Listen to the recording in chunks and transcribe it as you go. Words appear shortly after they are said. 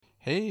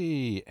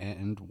Hey, hi,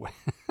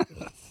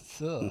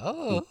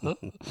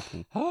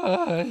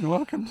 and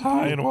welcome to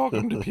Hi, and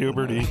welcome to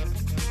puberty.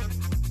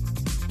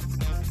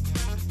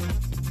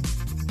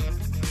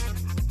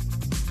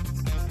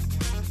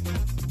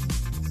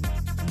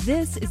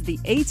 This is the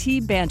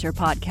AT Banter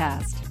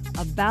Podcast,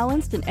 a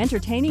balanced and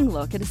entertaining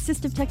look at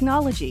assistive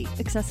technology,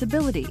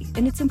 accessibility,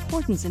 and its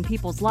importance in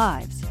people's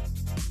lives.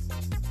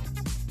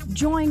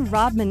 Join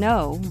Rob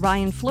Minot,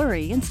 Ryan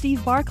Fleury, and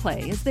Steve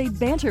Barclay as they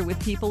banter with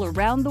people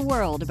around the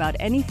world about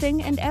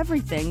anything and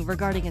everything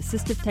regarding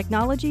assistive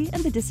technology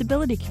and the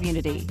disability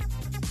community.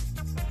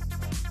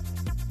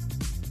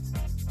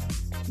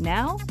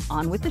 Now,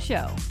 on with the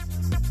show.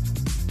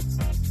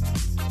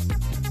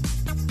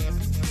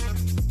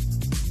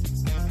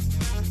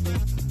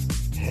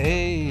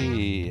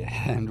 Hey,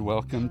 and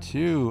welcome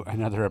to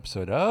another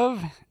episode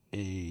of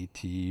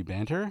AT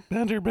Banter.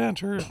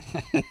 Banter.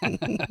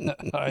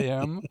 I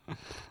am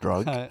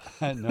Drunk?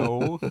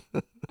 No,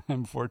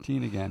 I'm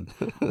 14 again.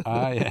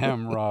 I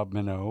am Rob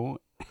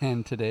Minot,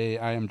 and today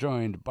I am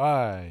joined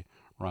by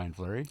Ryan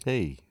Fleury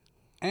Hey.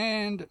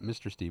 and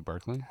Mr. Steve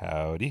Barclay.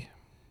 Howdy.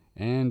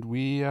 And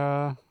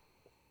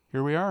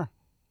here we are.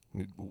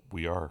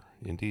 We are,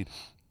 indeed.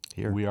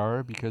 Here. We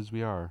are because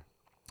we are.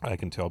 I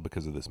can tell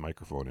because of this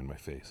microphone in my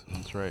face.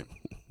 That's right.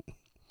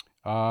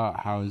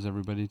 How is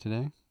everybody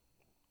today?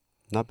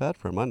 Not bad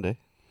for a Monday.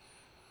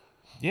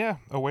 Yeah,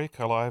 awake,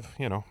 alive,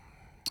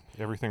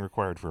 everything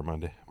required for a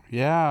Monday.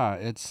 Yeah,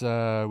 it's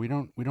we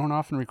don't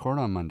often record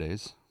on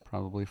Mondays,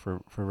 probably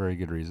for very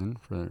good reason,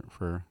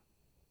 for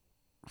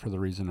the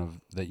reason of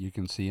that you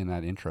can see in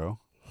that intro.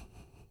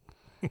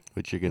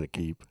 Which you're going to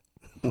keep.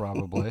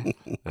 Probably.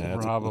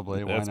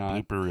 Probably. Why That's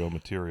not? blooper reel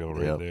material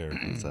right Yep, there.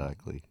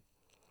 Exactly.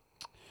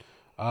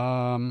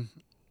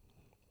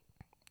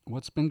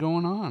 What's been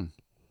going on?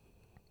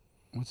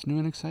 What's new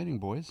and exciting,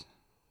 boys?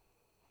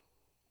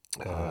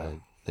 I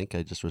think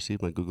I just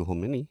received my Google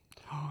Home Mini.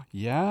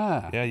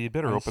 Yeah. Yeah, you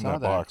better I open saw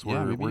that that. box.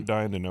 Yeah, We're maybe-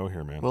 dying to know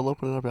here, man. We'll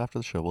open it up after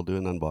the show. We'll do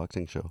an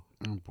unboxing show.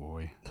 Oh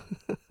boy.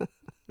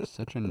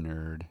 Such a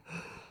nerd.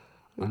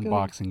 Okay.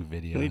 Unboxing I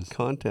need videos.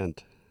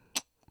 content.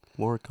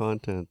 More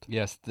content.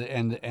 Yes,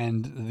 and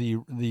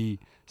the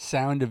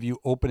sound of you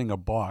opening a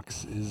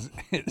box is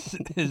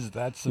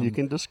that's some You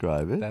can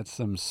describe it. that's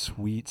some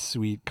sweet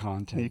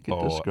content. You can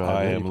Oh, describe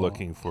I it. am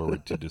looking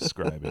forward to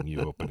describing you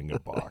opening a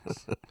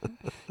box.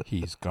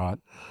 He's got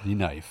the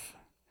knife.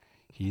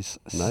 He's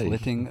Knife?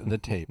 slitting the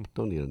tape.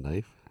 Don't need a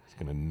knife. He's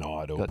going to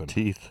gnaw it Got open.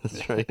 teeth.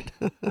 That's right.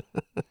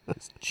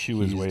 Chew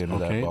his way into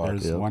okay, that box.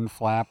 there's Yep. one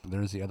flap.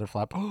 There's the other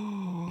flap.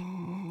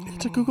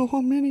 It's a Google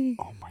Home Mini.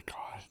 Oh my God!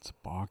 It's a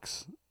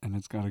box, and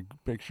it's got a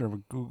picture of a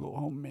Google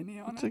Home Mini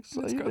on It's it. It's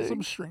got exciting.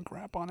 some shrink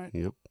wrap on it.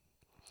 Yep.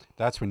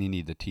 That's when you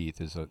need the teeth.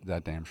 Is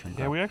that damn shrink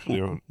Yeah, wrap? we actually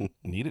don't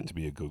need it to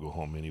be a Google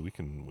Home Mini. We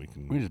can We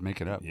just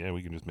make it up. Yeah,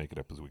 we can just make it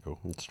up as we go.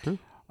 It's true.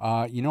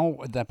 You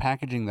know the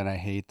packaging that I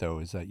hate though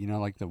is that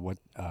like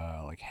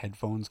like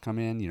headphones come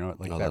in.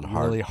 Like Oh, that that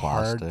hard really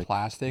hard plastic.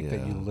 plastic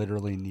that you Yeah.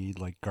 literally need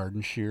like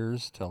garden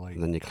shears to like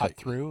And then you cut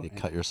through. You and-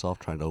 cut yourself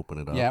trying to open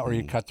it up. yeah, or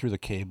you and cut through the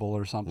cable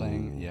or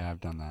something. Mm. Yeah,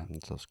 I've done that.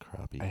 It's just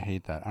crappy. I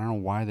hate that. I don't know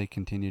why they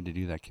continue to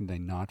do that. Can they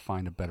not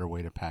find a better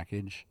way to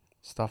package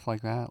stuff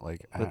like that?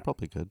 Like, They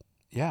probably could.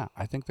 yeah,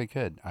 I think they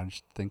could. I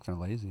just think they're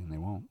lazy and they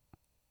won't.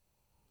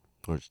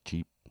 Or it's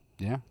cheap.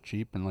 Yeah,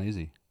 cheap and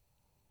lazy.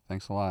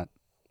 Thanks a lot.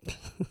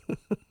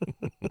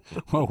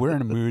 Well, we're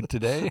in a mood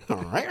today.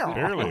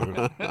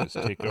 Barely. Let's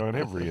take on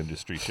every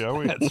industry, shall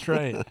we? That's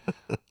right.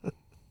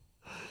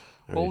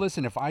 Well, Right.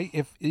 listen,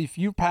 if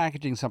you're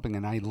packaging something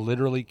and I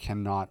literally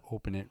cannot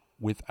open it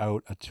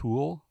without a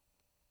tool,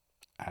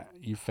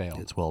 you failed.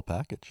 It's well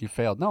packaged. You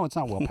failed. No, it's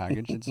not well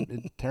packaged.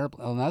 It's terrible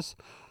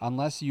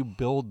unless you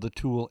build the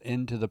tool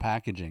into the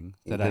packaging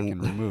that I can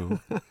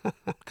remove.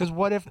 Because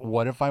what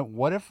if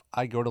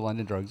I go to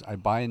London Drugs, I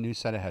buy a new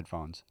set of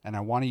headphones, and I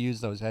want to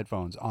use those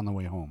headphones on the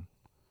way home?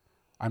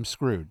 I'm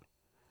screwed.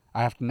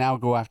 I have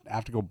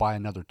to go buy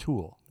another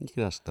tool. You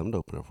can ask them to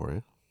open it for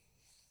you.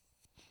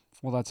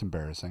 Well, that's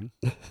embarrassing.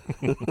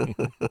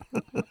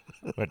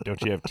 But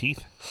don't you have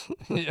teeth?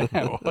 Yeah,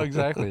 well,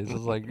 exactly. It's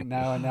just like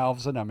now all of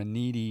a sudden I'm a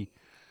needy.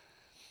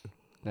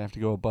 I have to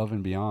go above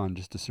and beyond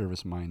just to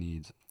service my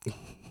needs.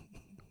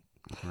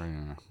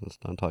 Let's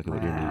not talk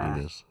about your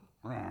neediness.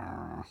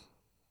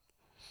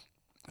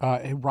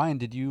 Hey Ryan,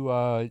 did you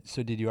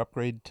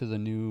upgrade to the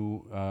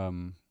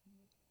new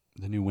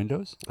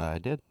Windows? I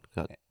did.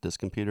 Got this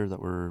computer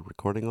that we're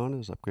recording on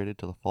is upgraded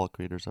to the Fall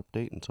Creators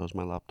Update, and so is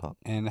my laptop.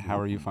 And how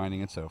are you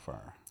finding it so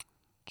far?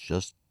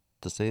 Just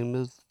the same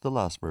as the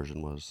last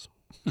version was.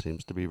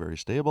 Seems to be very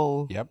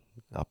stable. Yep.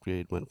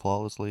 Upgrade went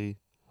flawlessly.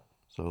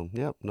 So,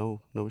 yep,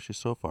 no issues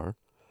so far.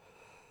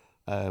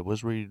 I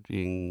was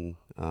reading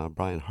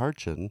Brian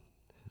Harchin,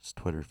 his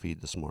Twitter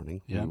feed this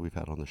morning, Yeah. who we've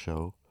had on the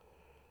show.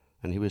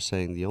 And he was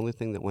saying the only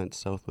thing that went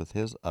south with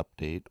his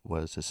update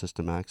was his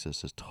system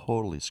access is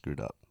totally screwed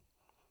up.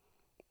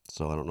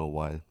 So I don't know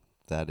why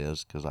that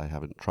is, because I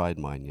haven't tried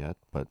mine yet,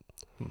 but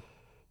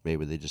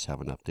maybe they just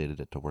haven't updated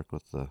it to work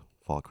with the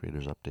Fall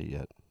Creators Update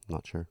yet.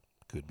 Not sure.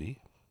 Could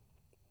be.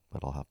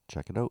 but I'll have to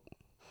check it out.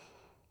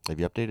 Have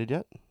you updated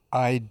yet?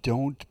 I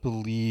don't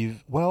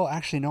believe. Well,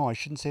 actually, no. I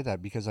shouldn't say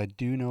that because I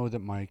do know that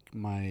my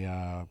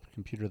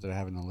computer that I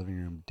have in the living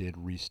room did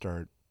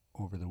restart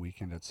over the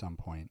weekend at some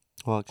point.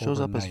 Well, it shows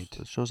Overnight.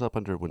 it shows up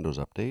under Windows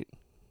Update.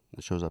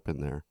 It shows up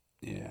in there.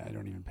 Yeah, I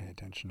don't even pay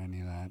attention to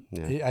any of that.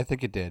 Yeah. I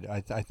think it did.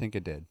 I think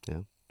it did.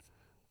 Yeah.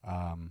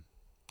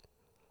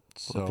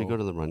 So Well, if you go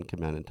to the run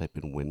command and type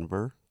in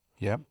WinVer,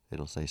 yep.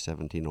 it'll say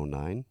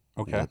 1709.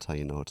 Okay. That's how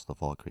you know it's the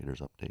Fall Creators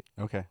Update.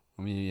 Okay.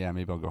 Maybe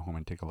I'll go home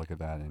and take a look at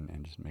that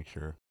and just make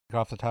sure.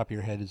 Off the top of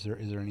your head, is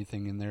there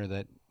anything in there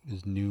that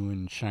is new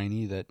and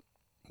shiny that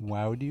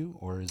wowed you,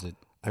 or is it?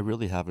 I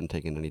really haven't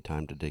taken any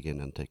time to dig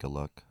in and take a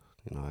look.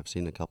 I've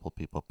seen a couple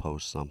people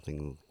post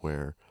something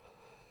where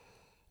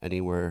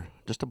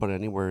just about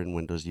anywhere in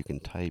Windows you can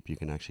type, you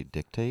can actually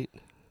dictate.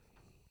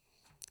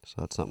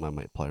 So that's something I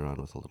might play around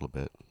with a little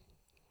bit.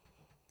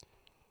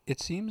 It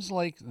seems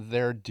like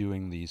they're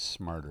doing these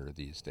smarter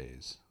these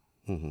days.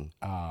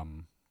 Mm-hmm.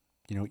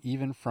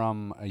 Even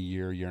from a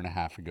year and a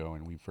half ago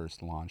when we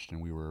first launched and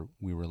we were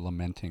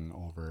lamenting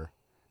over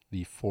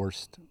the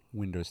forced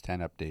Windows 10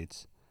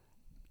 updates.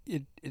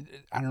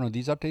 I don't know,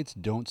 these updates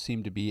don't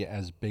seem to be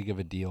as big of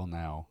a deal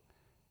now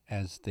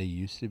as they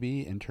used to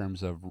be in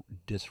terms of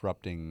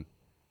disrupting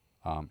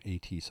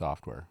AT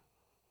software.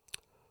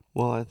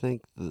 Well, I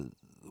think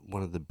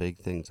one of the big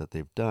things that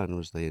they've done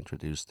was they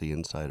introduced the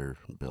insider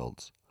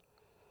builds.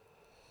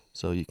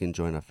 So you can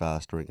join a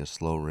fast ring, a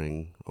slow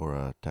ring, or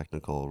a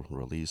technical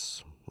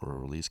release or a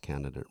release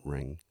candidate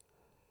ring,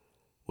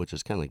 which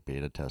is kind of like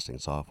beta testing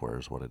software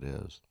is what it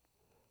is.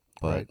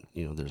 But,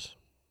 Right. There's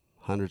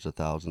hundreds of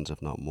thousands,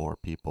 if not more,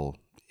 people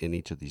in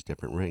each of these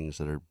different rings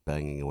that are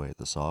banging away at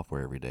the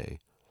software every day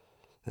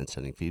and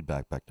sending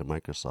feedback back to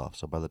Microsoft.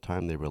 So by the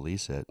time they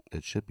release it,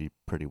 it should be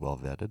pretty well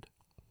vetted.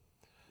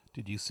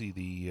 Did you see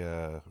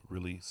the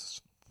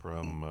release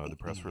from the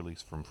press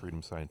release from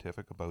Freedom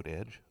Scientific about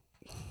Edge?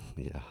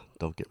 Yeah,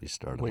 don't get me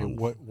started Wait, on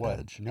what?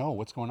 Edge. No,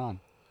 what's going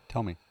on?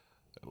 Tell me.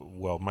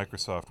 Well,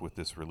 Microsoft with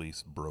this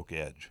release broke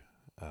Edge,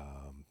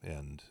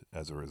 and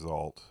as a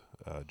result,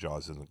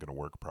 JAWS isn't going to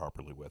work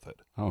properly with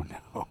it. Oh,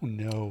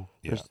 no.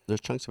 Yeah,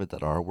 There's chunks of it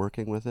that are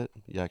working with it.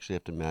 You actually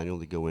have to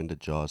manually go into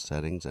JAWS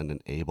settings and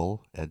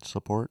enable Edge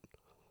support.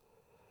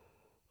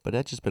 But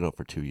Edge has been out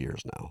for 2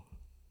 years now,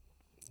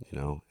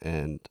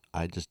 and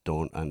I just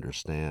don't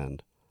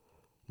understand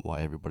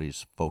why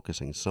everybody's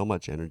focusing so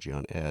much energy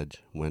on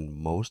Edge when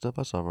most of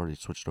us have already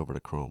switched over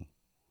to Chrome.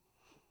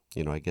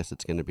 I guess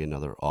it's going to be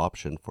another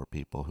option for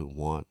people who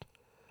want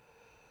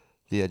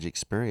the Edge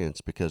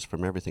experience because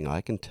from everything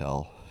I can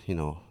tell,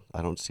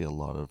 I don't see a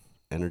lot of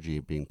energy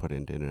being put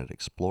into Internet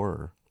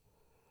Explorer.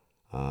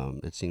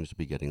 It seems to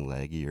be getting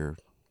laggier.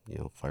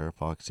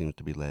 Firefox seems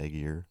to be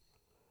laggier.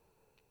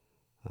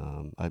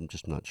 I'm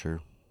just not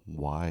sure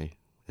why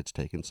it's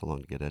taken so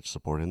long to get Edge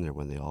support in there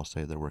when they all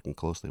say they're working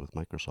closely with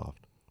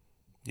Microsoft.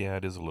 yeah,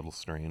 it is a little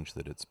strange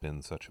that it's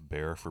been such a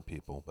bear for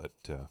people, but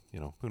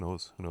who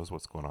knows? Who knows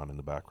what's going on in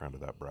the background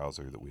of that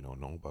browser that we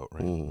don't know about,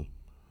 right? Mm.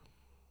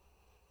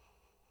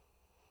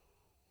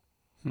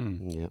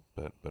 Yep.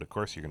 But of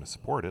course you're going to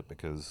support it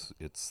because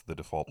it's the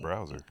default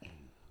browser.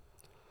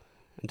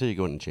 Until you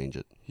go in and change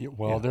it. Yeah,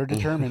 well, Yeah. they're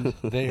determined.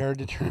 They are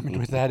determined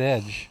with that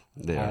Edge.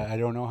 They are. I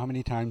don't know how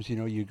many times,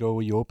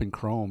 you open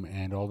Chrome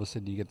and all of a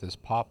sudden you get this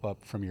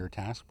pop-up from your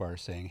taskbar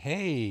saying,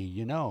 hey,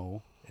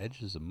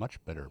 Edge is a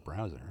much better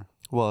browser.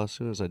 Well, as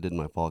soon as I did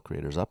my Fall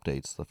Creators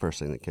updates, the first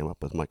thing that came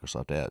up was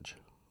Microsoft Edge.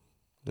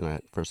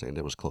 And first thing I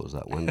did was close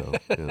that window.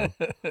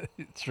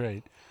 That's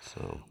right.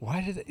 So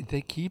Why do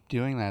they keep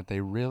doing that? I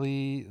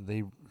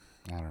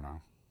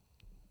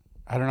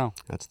don't know.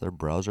 that's their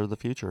browser of the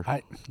future.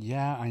 I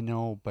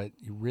know, but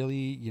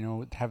really,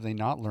 have they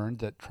not learned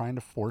that trying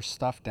to force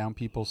stuff down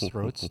people's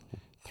throats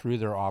through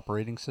their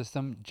operating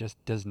system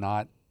just does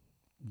not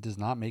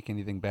make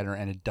anything better,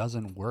 and it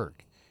doesn't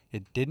work.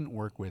 It didn't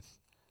work with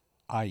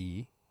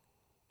IE.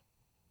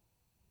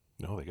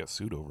 No, they got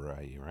sued over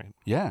IE, right?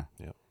 Yeah.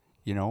 Yep.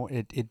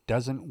 It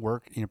doesn't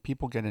work.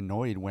 People get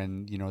annoyed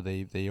when,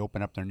 they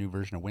open up their new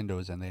version of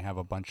Windows and they have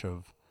a bunch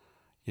of,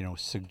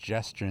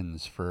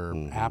 suggestions for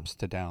apps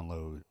to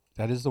download.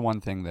 That is the one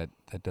thing that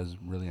does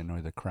really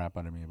annoy the crap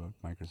out of me about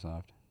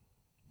Microsoft.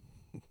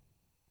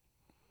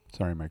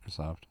 Sorry,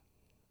 Microsoft.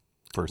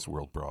 First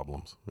world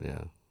problems.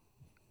 Yeah.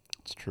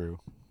 It's true.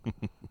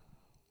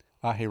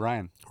 Hey,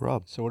 Ryan.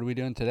 Rob, So what are we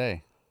doing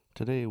today?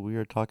 today we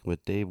are talking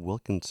with Dave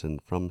Wilkinson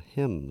from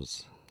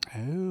HIMS.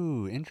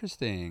 Oh,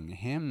 interesting.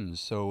 HIMS.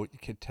 So you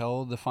could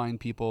tell the fine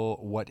people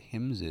what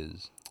HIMS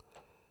is.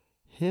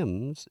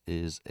 HIMS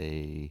is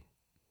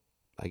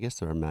I guess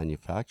they're a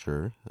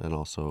manufacturer and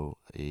also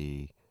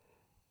a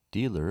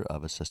dealer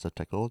of assistive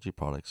technology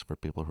products for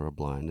people who are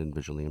blind and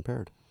visually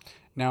impaired.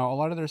 Now, a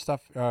lot of their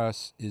stuff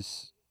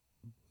is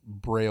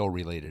Braille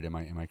related. Am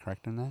I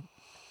correct in that?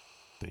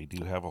 They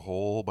do have a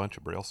whole bunch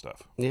of Braille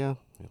stuff. Yeah.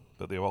 Yeah.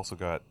 But they've also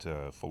got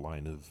a full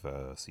line of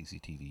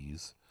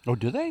CCTVs. Oh,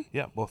 do they?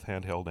 Yeah, both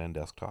handheld and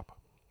desktop.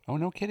 Oh,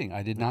 no kidding.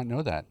 I did not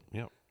know that.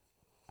 Yep.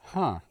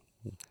 Huh.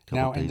 Couple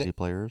Now, and Daisy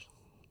players.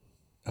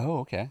 Oh,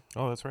 okay.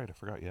 Oh, that's right. I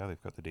forgot. Yeah,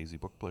 they've got the Daisy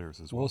book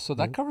players as well. Well, so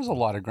that covers a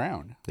lot of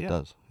ground. It Yeah.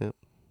 does. Yep.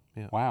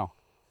 Wow.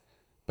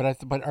 But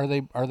but are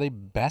they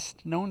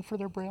best known for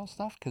their Braille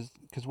stuff? Because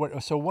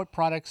what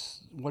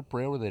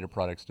Braille related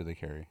products do they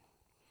carry?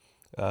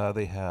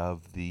 They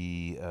have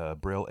the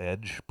Braille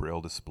Edge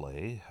Braille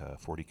display,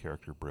 40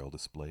 character Braille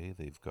display.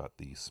 They've got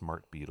the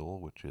Smart Beetle,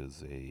 which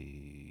is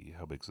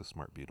how big's a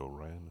Smart Beetle,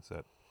 Ryan? Is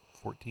that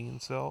 14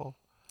 cell?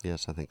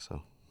 Yes, I think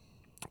so.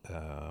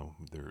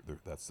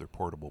 That's their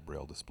portable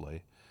Braille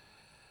display.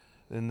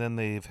 And then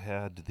they've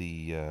had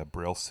the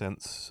Braille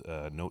Sense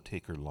note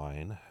taker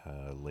line.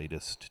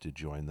 Latest to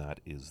join that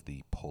is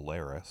the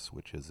Polaris,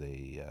 which is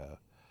a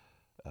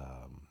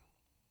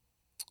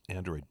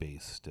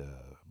Android-based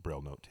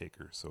Braille note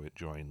taker. So it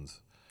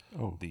joins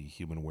the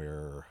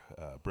HumanWare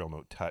Braille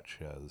Note Touch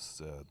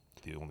as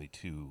the only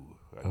two.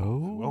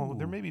 Well,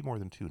 there may be more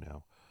than two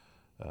now,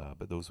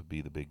 but those would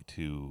be the big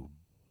two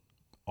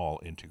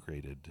all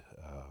integrated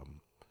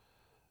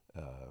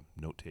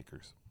note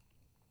takers.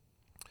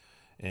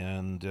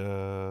 And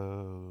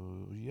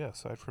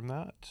aside from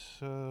that,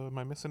 am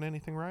I missing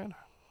anything, Ryan?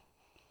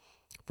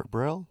 For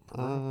Braille?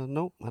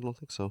 Nope, I don't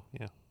think so.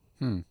 Yeah.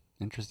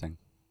 Interesting.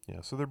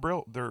 Yeah. So their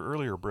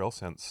earlier Braille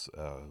Sense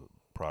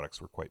products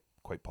were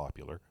quite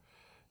popular.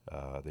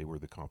 They were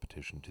the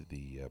competition to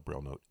the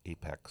Braille Note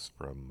Apex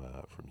from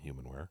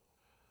HumanWare.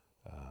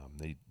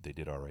 They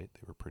did all right.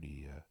 They were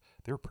pretty.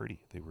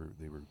 They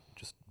were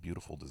just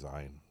beautiful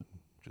design,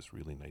 just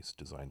really nice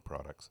design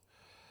products.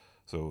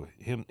 So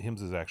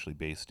HIMS is actually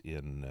based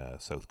in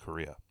South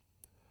Korea.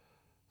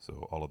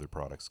 So all of their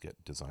products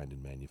get designed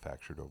and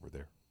manufactured over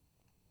there.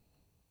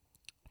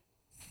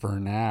 For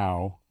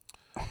now.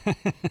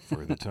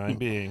 For the time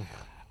being.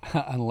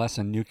 Unless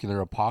a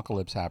nuclear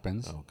apocalypse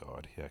happens. Oh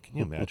God, yeah. Can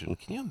you imagine?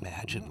 Can you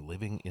imagine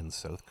living in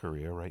South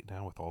Korea right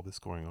now with all this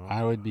going on?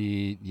 I would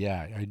be,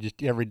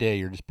 every day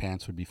your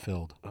pants would be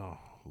filled. Oh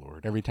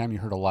Lord. Every time you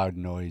heard a loud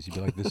noise, you'd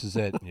be like, this is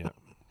it. Yeah.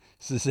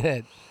 This is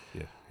it.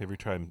 Yeah. Every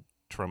time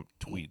Trump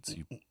tweets,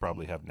 you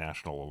probably have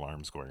national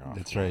alarms going off.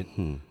 That's right.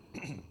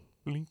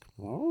 Blink.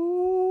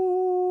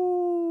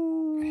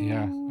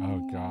 Yeah.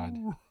 Oh, God.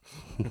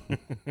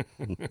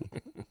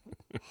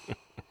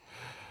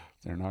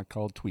 They're not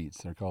called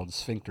tweets. They're called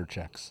sphincter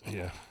checks.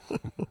 Yeah.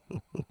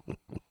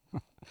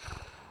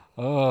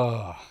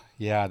 Oh,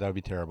 yeah, that would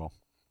be terrible.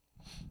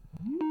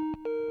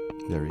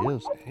 There he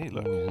is. Hey,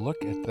 look.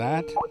 Look at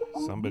that.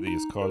 Somebody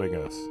is calling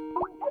us.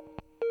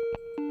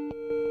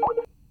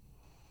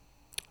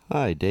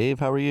 Hi, Dave.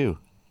 How are you?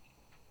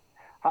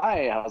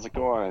 Hi, how's it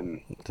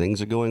going?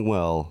 Things are going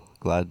well.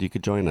 Glad you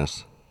could join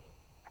us.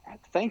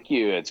 Thank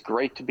you. It's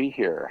great to be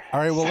here.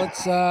 All right.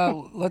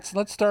 Well,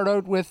 let's start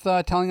out with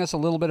telling us a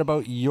little bit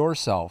about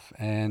yourself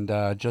and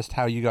just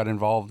how you got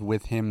involved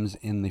with HIMS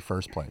in the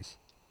first place.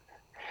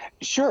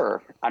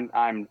 Sure.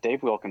 I'm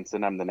Dave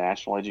Wilkinson. I'm the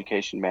National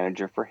Education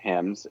Manager for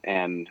HIMS,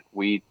 and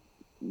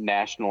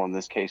national in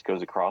this case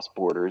goes across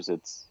borders.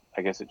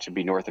 I guess it should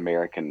be North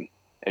American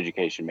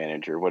Education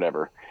Manager,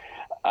 whatever.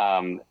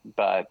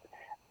 But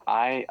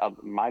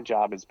my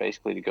job is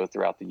basically to go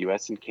throughout the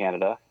U.S. and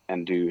Canada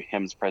and do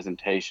HIMS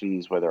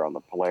presentations, whether on the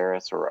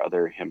Polaris or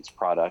other HIMS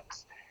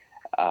products.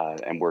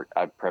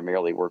 I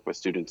primarily work with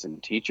students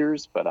and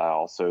teachers, but I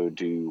also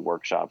do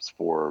workshops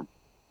for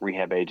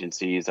rehab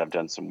agencies. I've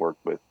done some work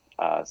with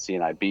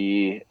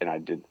CNIB, and I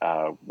did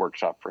a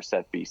workshop for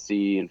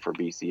SETBC and for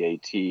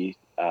BCAT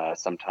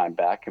some time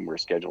back, and we're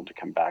scheduled to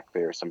come back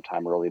there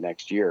sometime early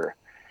next year.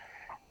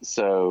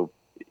 So,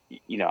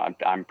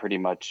 I'm pretty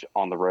much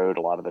on the road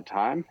a lot of the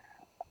time.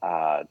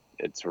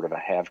 It's sort of a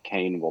have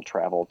cane will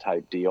travel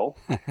type deal.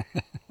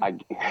 I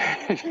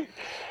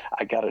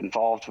got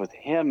involved with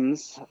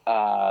HIMS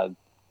a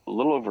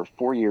little over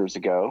 4 years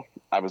ago.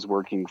 I was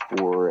working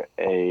for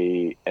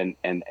an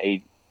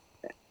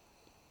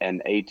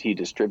AT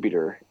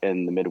distributor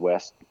in the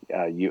Midwest,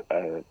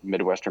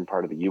 Midwestern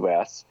part of the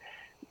U.S.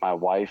 My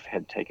wife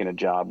had taken a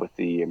job with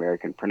the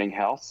American Printing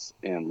House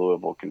in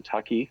Louisville,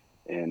 Kentucky,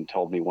 and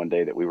told me one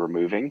day that we were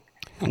moving.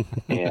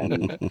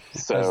 And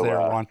so, as they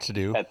want to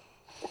do.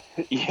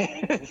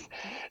 Yes.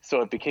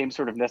 So it became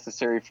sort of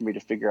necessary for me to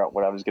figure out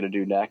what I was going to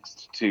do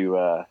next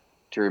to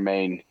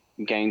remain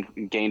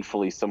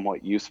gainfully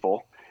somewhat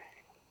useful.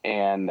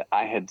 And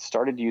I had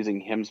started using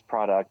HIMS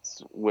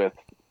products with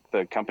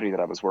the company that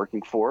I was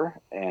working for,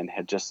 and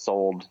had just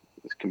sold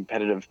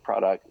competitive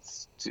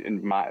products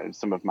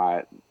some of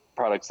my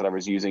products that I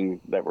was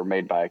using that were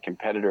made by a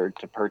competitor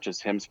to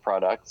purchase HIMS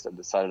products, and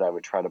decided I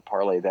would try to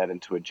parlay that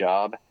into a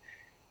job.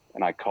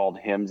 And I called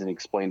HIMS and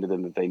explained to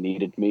them that they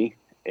needed me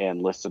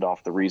and listed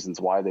off the reasons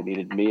why they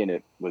needed me, and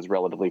it was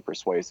relatively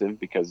persuasive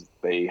because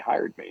they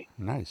hired me.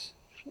 Nice.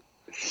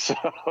 So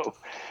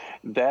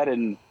that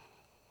in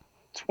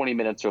 20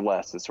 minutes or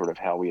less is sort of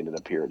how we ended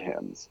up here at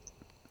HIMS.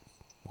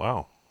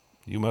 Wow.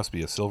 You must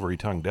be a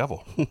silvery-tongued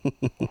devil.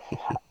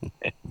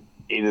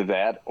 Either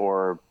that,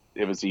 or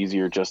it was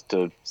easier just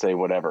to say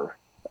whatever.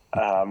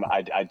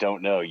 I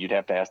don't know. You'd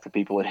have to ask the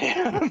people at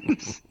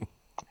HIMS.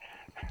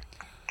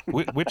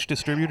 Which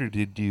distributor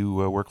did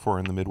you work for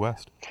in the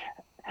Midwest?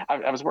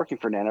 I was working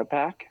for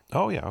NanoPack.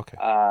 Oh yeah, okay.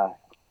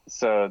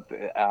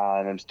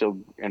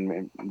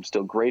 And I'm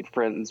still great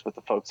friends with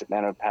the folks at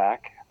NanoPack.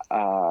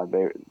 I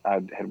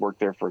had worked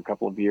there for a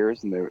couple of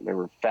years, and they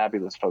were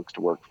fabulous folks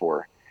to work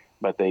for,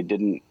 but they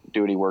didn't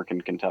do any work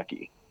in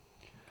Kentucky.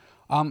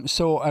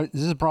 So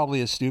this is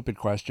probably a stupid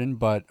question,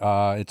 but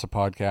it's a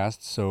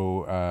podcast,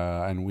 so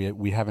and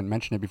we haven't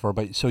mentioned it before.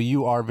 But so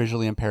you are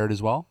visually impaired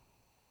as well?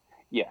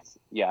 Yes,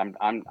 yeah,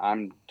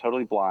 I'm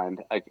totally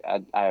blind. I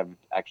have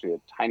actually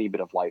a tiny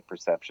bit of light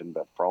perception,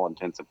 but for all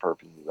intents and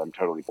purposes, I'm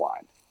totally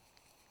blind.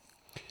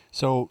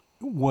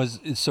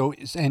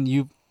 And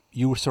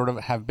you sort of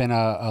have been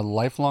a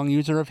lifelong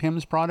user of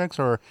HIMS products,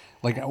 or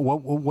like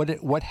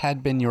what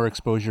had been your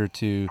exposure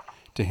to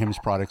HIMS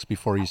products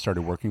before you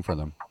started working for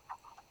them?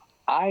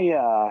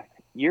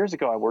 Years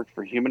ago, I worked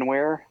for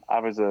Humanware. I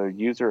was a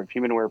user of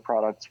Humanware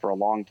products for a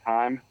long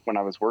time. When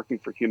I was working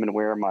for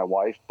Humanware, my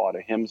wife bought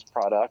a HIMS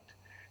product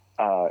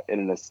in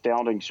an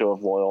astounding show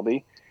of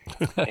loyalty.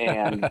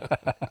 And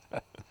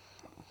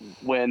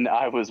when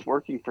I was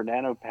working for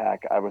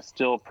NanoPack, I was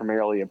still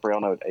primarily a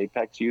BrailleNote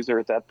Apex user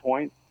at that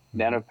point.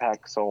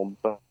 NanoPack sold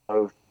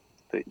both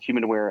the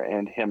Humanware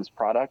and HIMS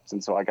products,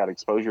 and so I got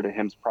exposure to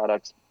HIMS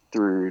products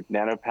through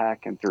NanoPack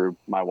and through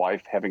my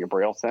wife having a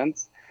Braille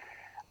Sense.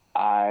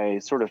 I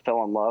sort of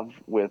fell in love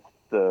with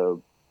the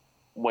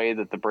way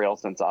that the Braille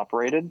Sense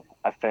operated.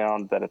 I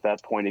found that at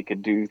that point it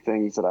could do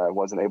things that I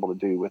wasn't able to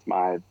do with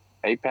my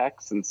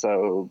Apex, and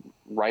so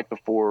right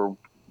before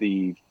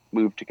the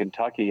move to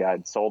Kentucky,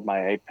 I'd sold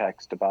my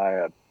Apex to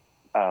buy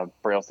a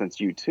Braille Sense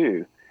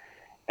U2,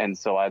 and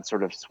so I'd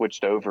sort of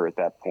switched over at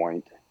that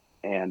point.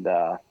 And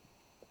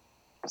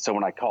so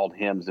when I called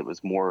HIMS, it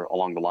was more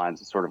along the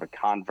lines of sort of a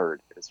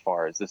convert, as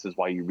far as this is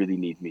why you really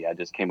need me. I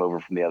just came over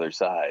from the other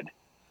side.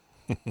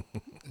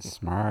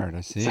 Smart,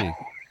 I see.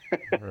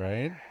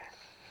 Right.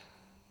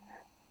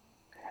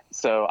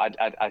 So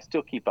I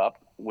still keep up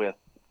with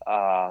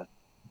a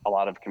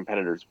lot of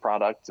competitors'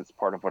 products. It's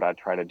part of what I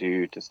try to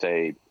do to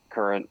stay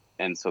current,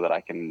 and so that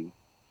I can,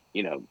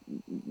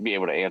 be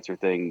able to answer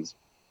things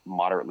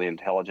moderately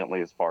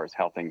intelligently as far as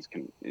how things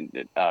can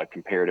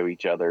compare to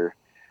each other.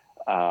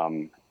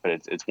 But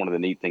it's one of the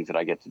neat things that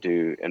I get to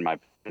do in my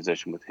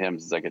position with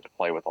HIMS is I get to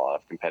play with a lot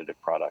of competitive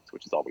products,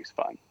 which is always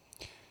fun.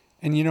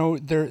 And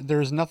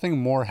there's nothing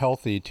more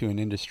healthy to an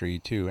industry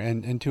too,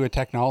 and to a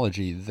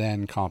technology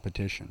than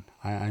competition.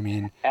 I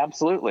mean,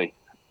 absolutely.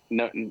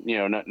 No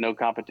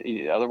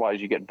competition.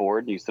 Otherwise, you get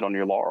bored and you sit on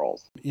your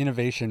laurels.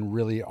 Innovation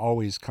really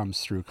always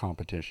comes through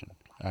competition.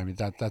 I mean,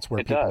 that's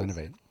where people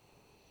innovate.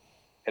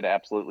 It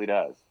absolutely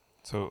does.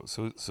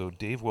 So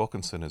Dave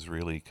Wilkinson is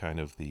really kind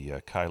of the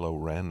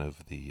Kylo Ren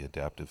of the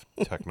adaptive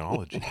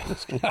technology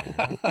industry.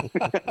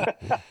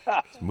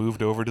 It's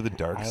moved over to the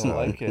dark side. I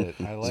like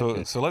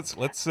it. So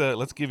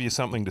let's give you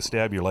something to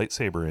stab your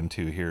lightsaber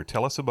into here.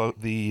 Tell us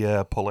about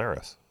the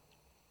Polaris.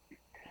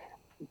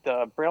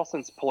 The Braille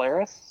Sense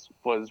Polaris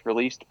was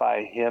released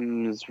by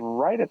HIMS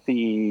right at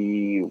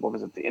the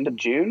end of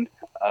June.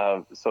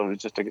 So it was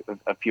just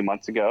a few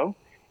months ago.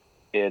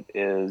 It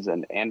is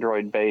an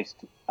Android-based.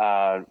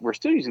 We're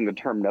still using the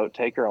term note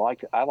taker.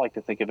 I like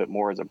to think of it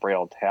more as a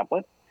Braille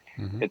tablet.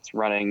 Mm-hmm. It's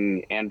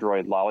running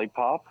Android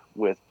Lollipop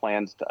with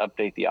plans to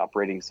update the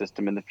operating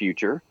system in the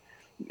future.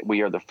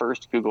 We are the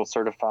first Google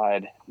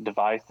certified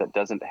device that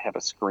doesn't have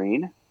a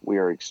screen. We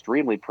are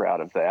extremely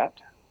proud of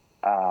that.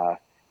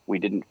 We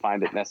didn't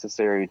find it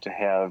necessary to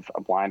have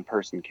a blind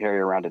person carry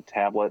around a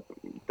tablet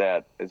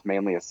that is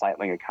mainly a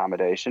sightling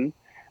accommodation.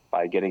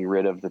 By getting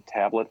rid of the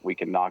tablet, we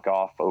can knock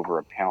off over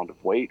a pound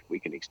of weight. We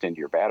can extend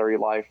your battery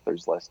life.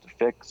 There's less to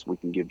fix. We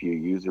can give you a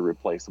user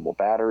replaceable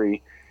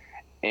battery.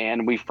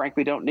 And we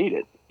frankly don't need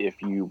it.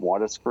 If you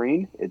want a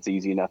screen, it's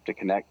easy enough to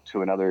connect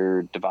to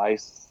another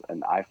device,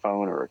 an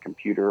iPhone or a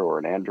computer or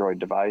an Android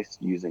device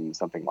using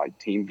something like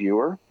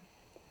TeamViewer.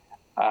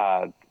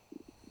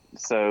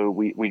 So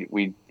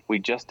we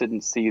just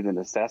didn't see the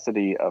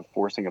necessity of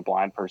forcing a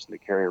blind person to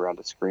carry around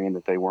a screen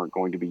that they weren't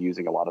going to be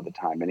using a lot of the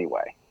time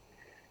anyway.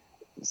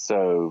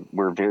 So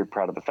we're very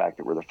proud of the fact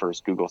that we're the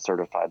first Google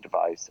certified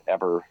device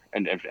ever,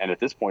 and at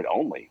this point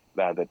only,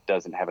 that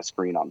doesn't have a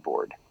screen on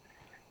board.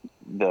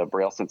 The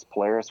Braille Sense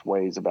Polaris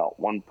weighs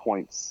about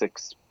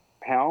 1.6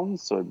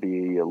 pounds, so it'd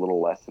be a little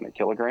less than a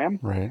kilogram.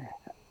 Right.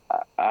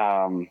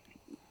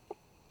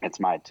 It's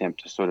my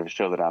attempt to sort of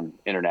show that I'm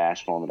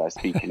international and that I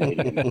speak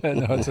Canadian.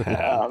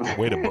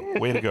 Way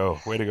to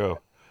go.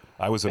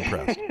 I was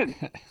impressed.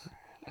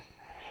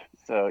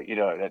 So,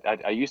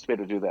 I used to be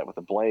able to do that with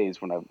the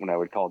Blaze when I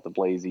would call it the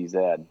Blaze EZ.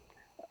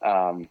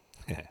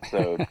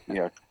 So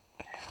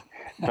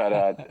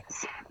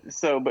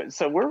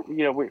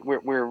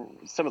we're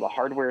some of the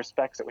hardware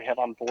specs that we have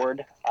on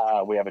board.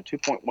 We have a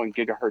 2.1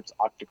 gigahertz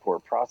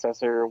octa-core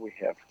processor. We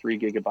have 3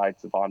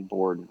 gigabytes of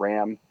onboard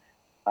RAM,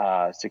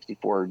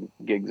 64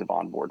 gigs of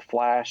onboard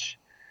flash.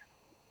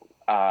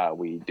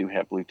 We do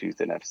have Bluetooth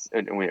NFC.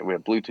 We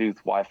have Bluetooth,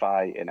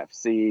 Wi-Fi,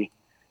 NFC.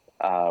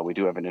 We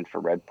do have an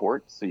infrared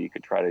port, so you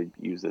could try to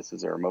use this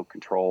as a remote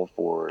control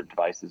for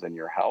devices in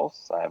your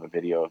house. I have a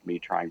video of me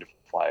trying to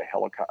fly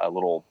a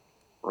little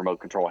remote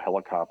control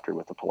helicopter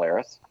with the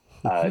Polaris.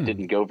 It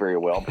didn't go very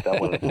well, but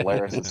that wasn't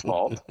Polaris's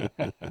fault.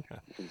 It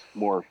was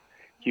more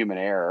human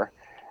error.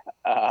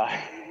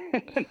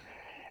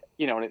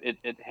 You know,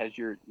 it has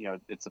your, you know,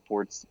 it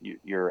supports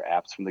your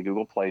apps from the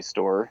Google Play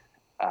Store,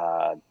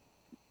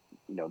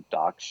 you know,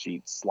 docs,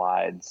 sheets,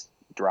 slides,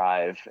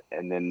 drive,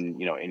 and then,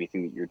 you know,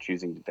 anything that you're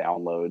choosing to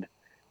download.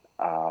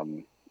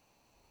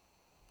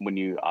 When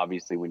you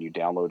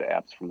download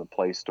apps from the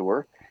Play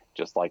Store,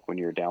 just like when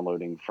you're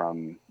downloading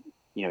from,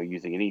 you know,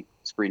 using any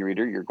screen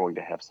reader, you're going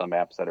to have some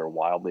apps that are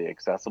wildly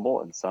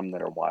accessible and some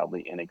that are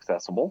wildly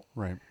inaccessible.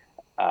 Right.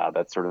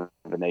 That's sort of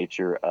the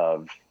nature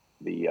of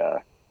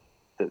the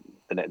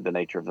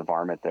nature of the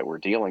environment that we're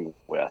dealing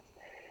with.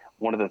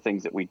 One of the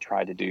things that we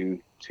try to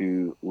do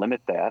to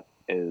limit that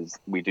is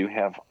we do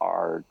have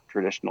our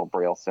traditional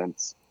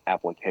BrailleSense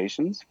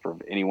applications. For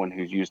anyone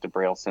who's used a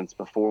BrailleSense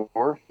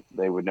before,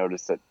 they would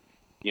notice that,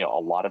 you know,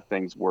 a lot of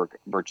things work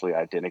virtually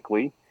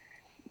identically.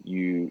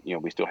 You know,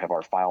 we still have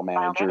our file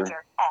manager.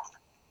 F,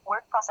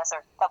 word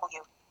processor, W,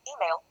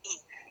 email, E.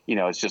 You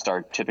know, it's just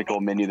our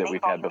typical menu that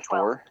we've had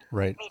before.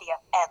 Right. Media,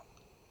 M,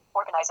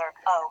 organizer,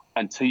 O.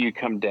 Until you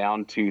come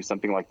down to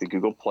something like the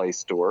Google Play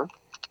Store.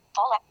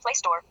 All app, Play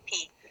Store,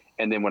 P.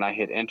 And then when I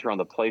hit enter on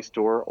the Play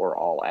Store or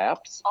all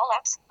apps,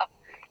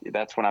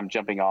 that's when I'm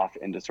jumping off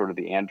into sort of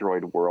the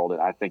Android world.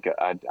 And I think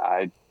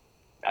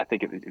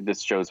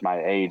this shows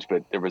my age,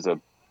 but there was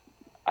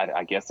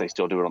I guess they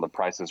still do it on The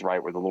Price is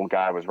Right, where the little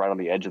guy was right on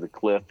the edge of the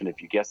cliff, and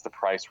if you guessed the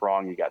price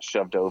wrong, you got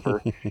shoved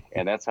over.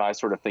 And that's how I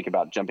sort of think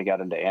about jumping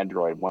out into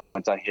Android.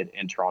 Once I hit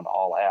enter on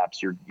all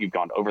apps, you've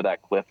gone over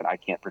that cliff, and I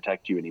can't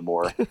protect you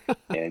anymore.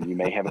 And you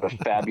may have a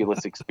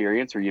fabulous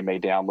experience, or you may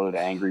download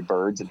Angry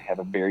Birds and have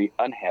a very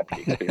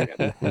unhappy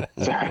experience.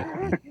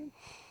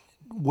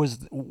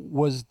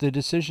 Was the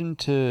decision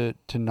to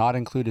not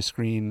include a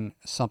screen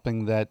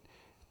something that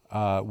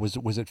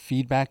was it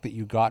feedback that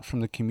you got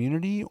from the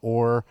community,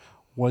 or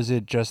was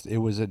it just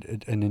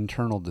an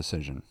internal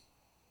decision?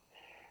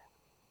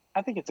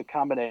 I think it's a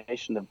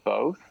combination of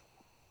both.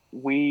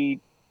 We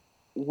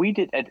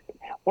did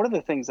one of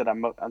the things that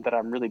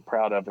I'm really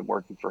proud of in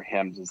working for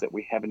HIMSS is that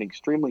we have an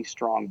extremely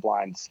strong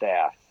blind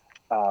staff.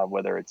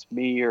 Whether it's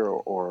me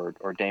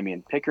or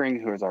Damian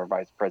Pickering, who is our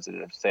vice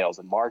president of sales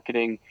and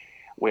marketing.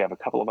 We have a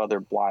couple of other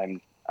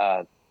blind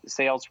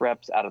sales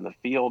reps out in the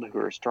field who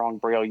are strong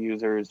Braille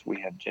users.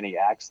 We have Jenny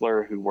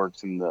Axler, who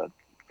works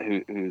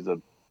who's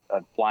a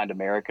blind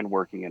American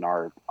working in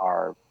our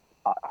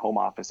home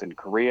office in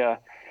Korea.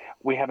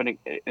 We have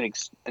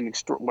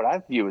what I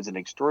view as an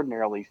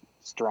extraordinarily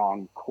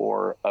strong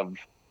core of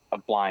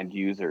blind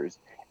users.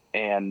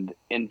 And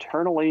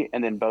internally,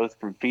 and then both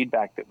from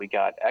feedback that we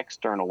got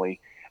externally,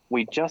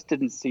 we just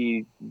didn't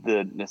see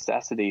the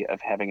necessity of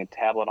having a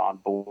tablet on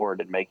board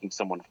and making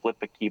someone flip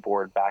a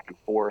keyboard back and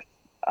forth.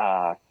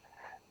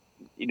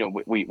 You know,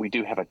 we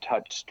do have a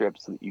touch strip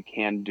so that you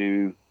can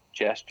do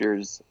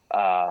gestures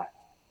on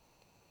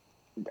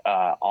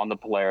the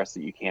Polaris,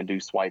 that you can do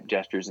swipe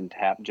gestures and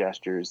tap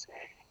gestures.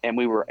 And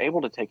we were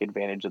able to take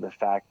advantage of the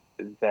fact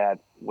that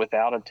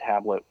without a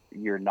tablet,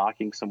 you're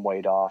knocking some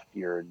weight off,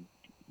 you're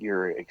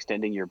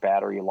extending your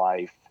battery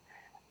life.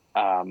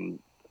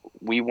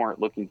 We weren't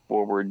looking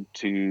forward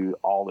to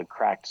all the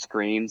cracked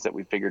screens that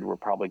we figured were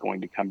probably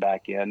going to come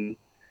back in.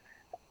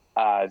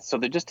 So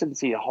there just didn't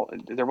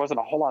there wasn't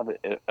a whole lot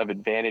of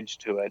advantage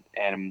to it.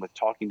 And with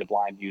talking to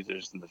blind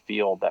users in the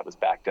field, that was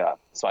backed up.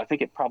 So I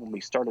think it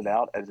probably started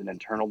out as an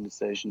internal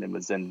decision and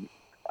was then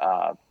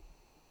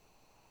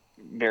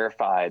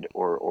verified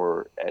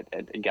or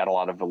got a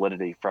lot of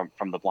validity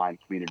from the blind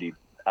community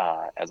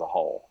as a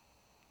whole.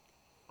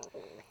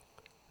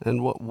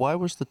 And why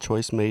was the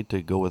choice made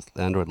to go with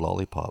Android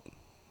Lollipop?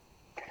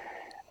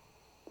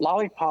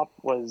 Lollipop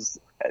was,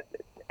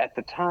 at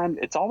the time,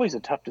 it's always a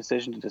tough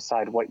decision to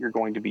decide what you're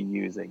going to be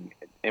using.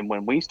 And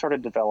when we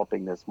started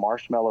developing this,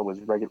 Marshmallow was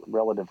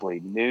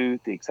relatively new.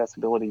 The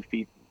accessibility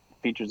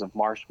features of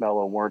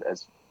Marshmallow weren't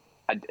as,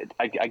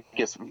 I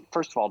guess,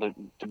 first of all,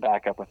 to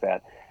back up with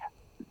that,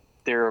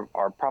 there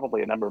are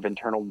probably a number of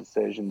internal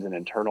decisions and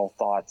internal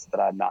thoughts that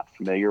I'm not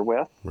familiar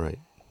with. Right.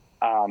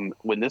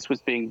 When this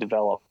was being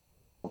developed,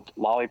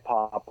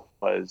 Lollipop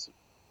was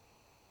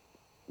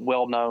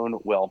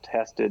well-known,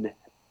 well-tested.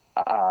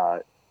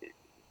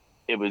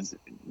 It was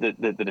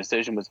the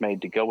decision was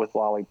made to go with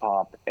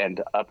Lollipop and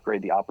to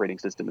upgrade the operating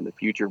system in the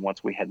future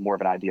once we had more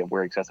of an idea of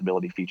where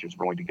accessibility features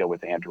were going to go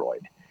with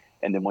Android.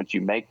 And then once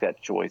you make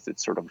that choice,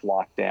 it's sort of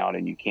locked down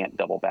and you can't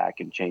double back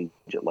and change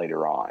it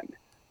later on.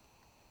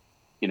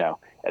 You know,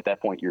 at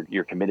that point,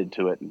 you're committed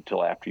to it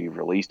until after you've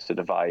released the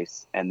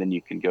device, and then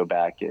you can go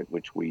back,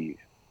 which we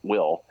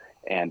will,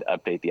 and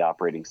update the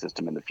operating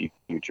system in the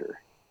future.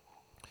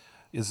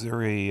 Is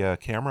there a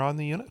camera on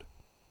the unit?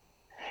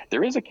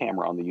 There is a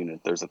camera on the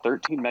unit. There's a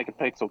 13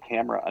 megapixel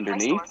camera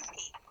underneath.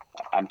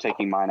 I'm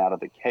taking mine out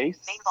of the case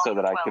so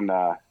that I can,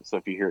 so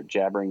if you hear it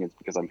jabbering, it's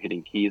because I'm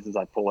hitting keys as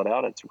I pull it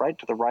out. It's right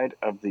to the right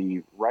of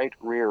the right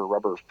rear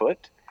rubber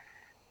foot.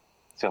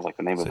 Sounds like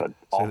the name of an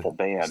awful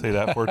band. Say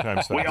that 4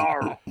 times fast. We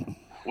are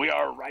We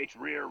are right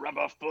rear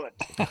rubber foot.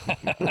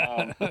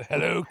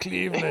 Hello,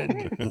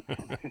 Cleveland.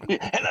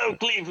 Hello,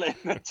 Cleveland.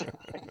 That's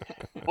right.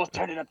 We'll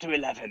turn it up to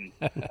 11.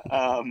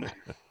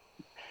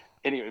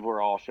 Anyway, we're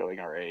all showing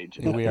our age.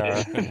 We are.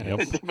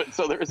 Yep. But,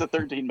 so there is a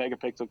 13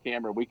 megapixel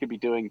camera. We could be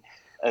doing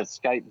a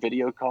Skype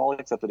video call,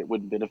 except that it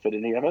wouldn't benefit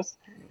any of us.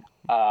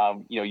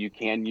 You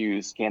can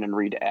use scan and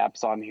read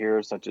apps on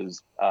here, such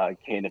as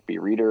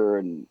KNFB Reader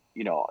and,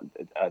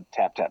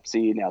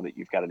 TapTapC, now that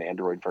you've got an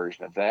Android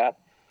version of that.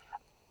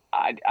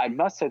 I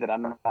must say that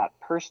I'm not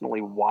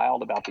personally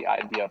wild about the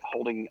idea of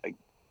holding a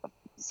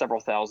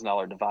several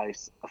 $1,000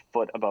 device a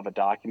foot above a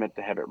document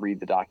to have it read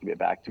the document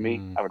back to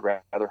me. I would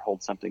rather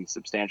hold something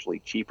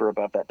substantially cheaper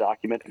above that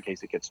document in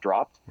case it gets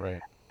dropped.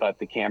 Right. But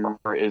the camera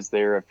is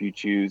there if you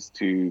choose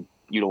to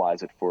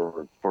utilize it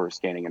for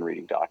scanning and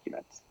reading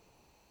documents.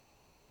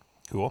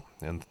 Cool.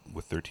 And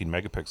with 13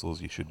 megapixels,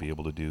 you should be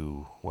able to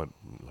do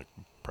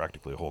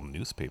practically a whole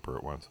newspaper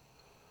at once.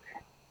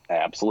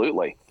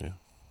 Absolutely. Yeah.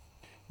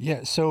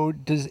 Yeah. So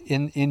does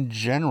in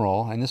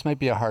general, and this might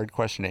be a hard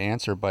question to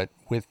answer, but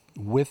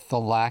with the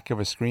lack of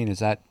a screen, does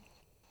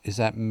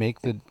that make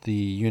the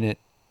unit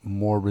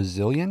more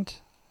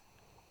resilient?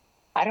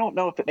 I don't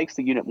know if it makes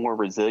the unit more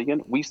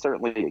resilient. We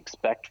certainly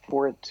expect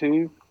for it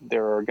to.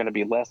 There are going to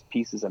be less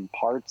pieces and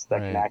parts that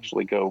can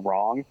actually go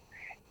wrong.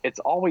 It's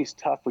always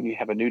tough when you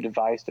have a new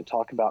device to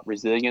talk about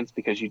resilience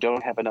because you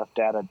don't have enough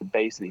data to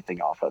base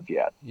anything off of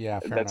yet. Yeah,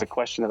 fair That's enough. a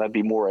question that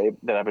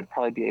I would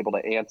probably be able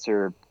to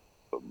answer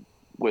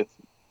with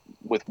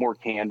more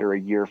candor a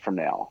year from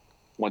now,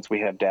 once we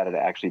have data to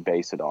actually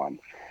base it on.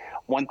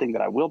 One thing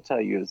that I will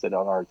tell you is that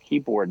on our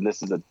keyboard,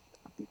 and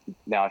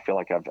now I feel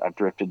like I've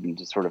drifted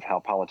into sort of how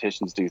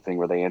politicians do things,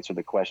 where they answer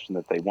the question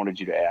that they wanted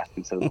you to ask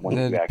instead of the one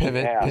that you actually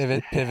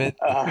asked. Pivot.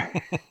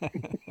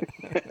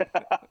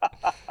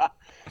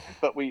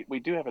 But we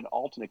do have an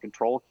alternate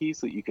control key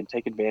so that you can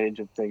take advantage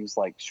of things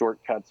like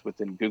shortcuts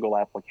within Google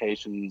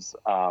applications,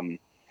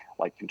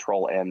 like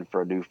Control N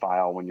for a new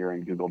file when you're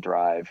in Google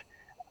Drive.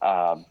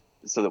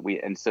 So that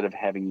instead of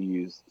having you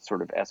use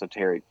sort of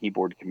esoteric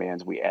keyboard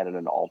commands, we added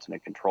an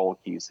alternate control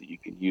key so you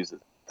can use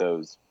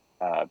those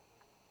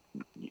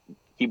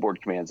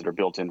keyboard commands that are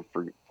built in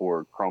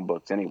for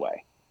Chromebooks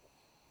anyway.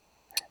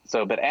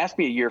 So, but ask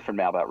me a year from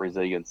now about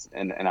resilience,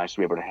 and I should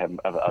be able to have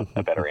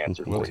a better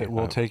answer for you.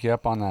 We'll take you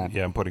up on that.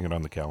 Yeah, I'm putting it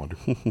on the calendar.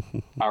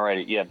 All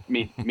righty. Yeah,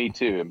 me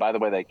too. And by the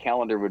way, that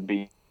calendar would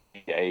be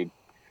a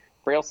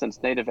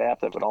BrailleSense native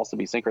app that would also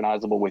be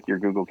synchronizable with your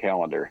Google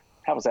Calendar.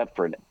 How was that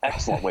for an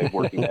excellent way of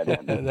working that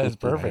in? That's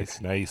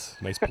perfect. Nice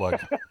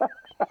plug.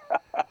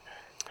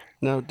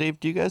 Now, Dave,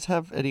 do you guys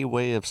have any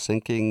way of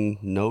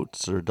syncing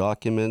notes or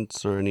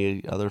documents or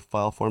any other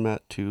file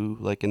format to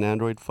like an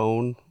Android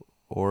phone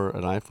or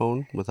an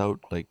iPhone without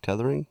like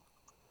tethering?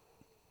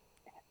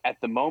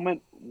 At the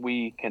moment,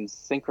 we can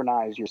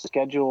synchronize your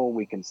schedule.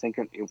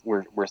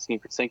 We're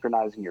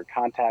synchronizing your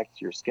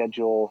contacts, your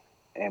schedule,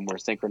 and we're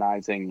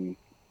synchronizing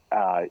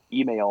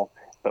email.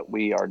 But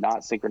we are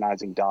not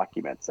synchronizing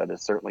documents. That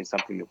is certainly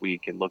something that we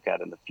can look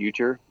at in the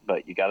future,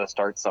 but you got to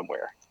start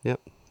somewhere.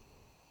 Yep.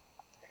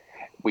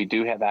 We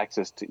do have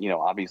access to,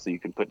 obviously you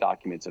can put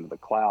documents into the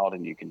cloud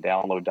and you can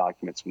download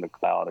documents from the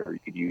cloud, or you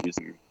could use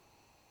them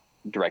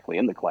directly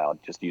in the cloud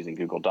just using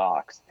Google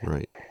Docs.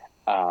 Right.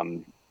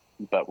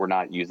 But we're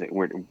not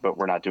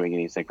doing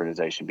any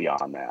synchronization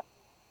beyond that.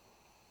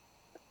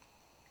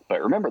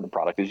 But remember, the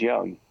product is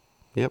young.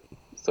 Yep.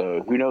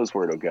 So who knows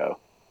where it'll go.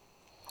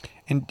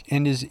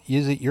 And is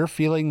it your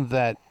feeling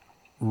that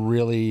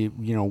really,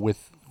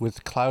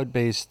 with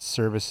cloud-based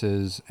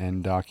services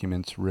and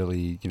documents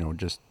really,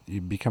 just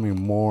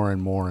becoming more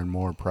and more and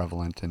more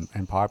prevalent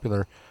and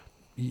popular,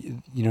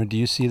 do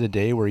you see the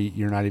day where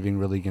you're not even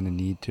really going to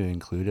need to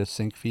include a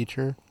sync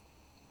feature?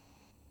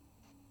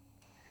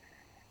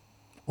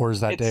 Or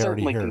is that day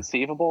already here? It's certainly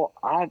conceivable.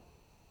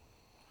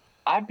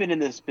 I've been in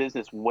this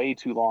business way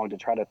too long to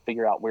try to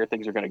figure out where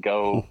things are going to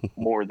go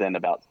more than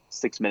about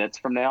 6 minutes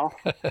from now.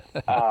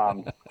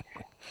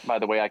 By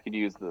the way, I could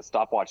use the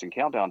stopwatch and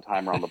countdown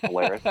timer on the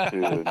Polaris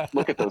to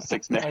look at those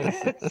 6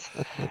 minutes.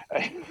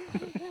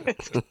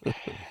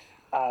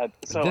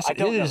 It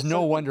is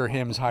no wonder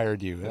Hims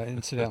hired you.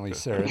 Incidentally,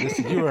 sir,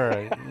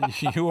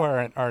 you are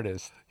an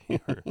artist.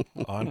 You're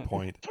on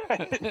point.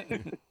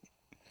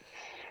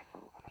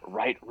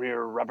 Right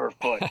rear rubber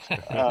foot.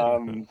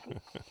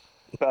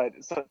 But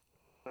so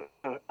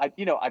I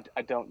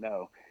don't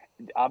know.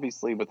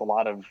 Obviously, with a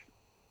lot of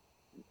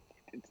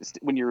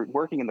when you're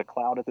working in the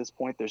cloud at this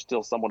point, there's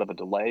still somewhat of a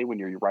delay when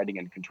you're writing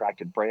in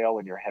contracted Braille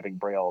and you're having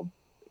Braille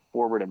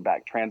forward and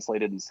back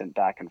translated and sent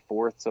back and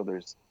forth. So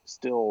there's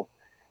still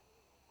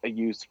a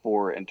use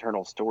for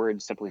internal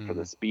storage simply for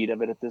the speed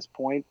of it at this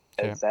point.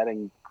 Okay. As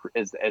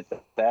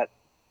that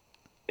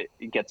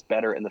it gets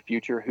better in the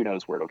future, who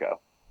knows where it'll go.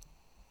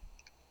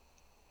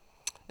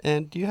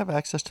 And do you have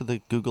access to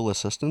the Google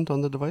Assistant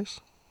on the device?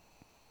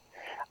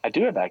 I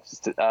do have access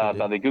to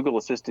by the Google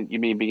Assistant. You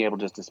mean being able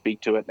just to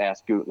speak to it and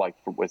ask Google, like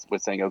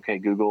with saying "Okay,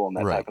 Google" and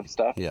that type of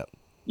stuff? Yeah.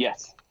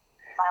 Yes.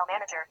 File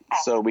manager.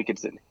 So we could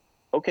say,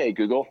 "Okay,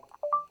 Google,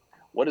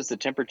 What is the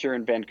temperature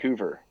in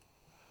Vancouver?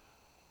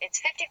 It's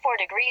 54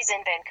 degrees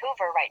in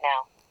Vancouver right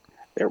now.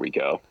 There we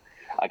go.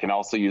 I can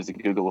also use the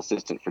Google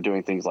Assistant for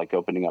doing things like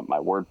opening up my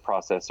word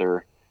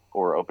processor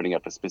or opening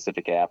up a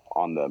specific app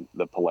on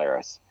the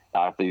Polaris.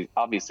 Now,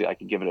 obviously, I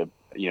could give it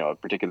a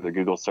particular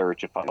Google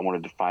search if I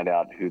wanted to find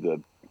out who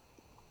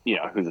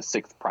the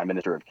sixth Prime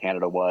Minister of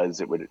Canada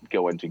was. It would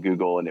go into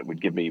Google and it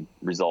would give me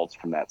results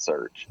from that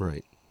search.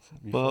 Right.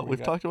 Before Well, we we've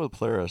got- talked about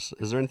Polaris.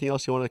 Is there anything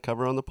else you want to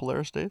cover on the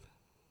Polaris, Dave?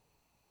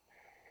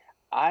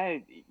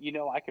 I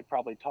could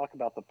probably talk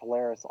about the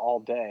Polaris all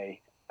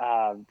day,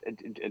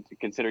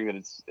 considering that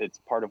it's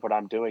part of what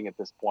I'm doing at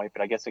this point.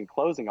 But I guess in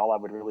closing, all I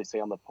would really say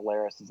on the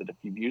Polaris is that if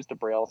you've used a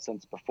Braille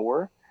Sense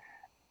before,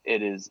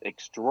 it is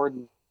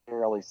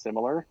extraordinarily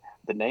similar.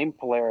 The name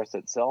Polaris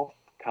itself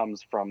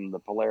comes from the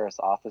Polaris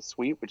Office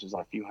Suite, which is on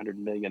a few hundred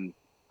million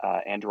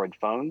Android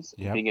phones.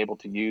 Yep. Being able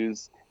to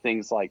use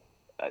things like,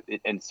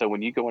 and so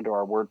when you go into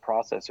our word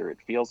processor, it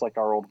feels like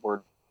our old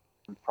word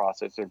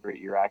processor, but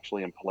you're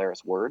actually in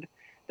Polaris Word.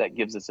 That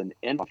gives us an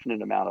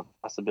infinite amount of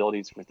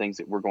possibilities for things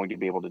that we're going to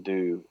be able to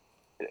do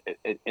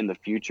in the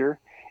future.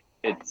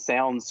 It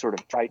sounds sort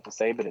of trite to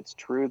say, but it's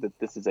true that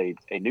this is a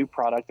new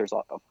product. There's,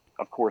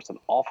 of course, an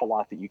awful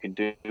lot that you can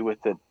do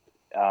with it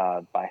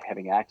by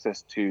having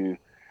access to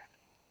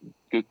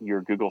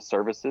your Google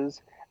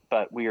services,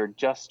 but we are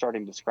just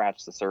starting to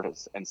scratch the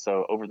surface. And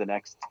so over the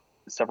next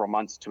several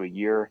months to a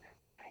year,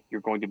 you're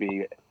going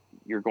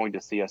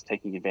to see us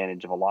taking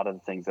advantage of a lot of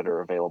the things that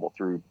are available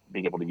through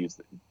being able to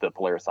use the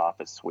Polaris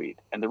Office Suite.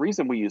 And the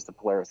reason we use the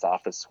Polaris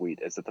Office Suite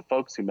is that the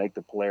folks who make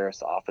the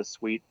Polaris Office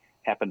Suite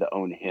happen to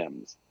own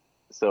HIMS.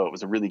 So it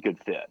was a really good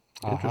fit.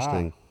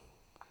 Interesting.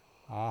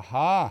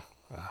 Aha.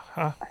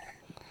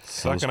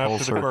 Sucking full up to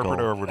the circle.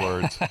 corporate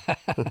overlords.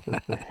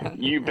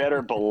 You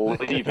better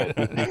believe it.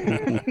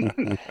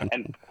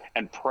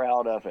 and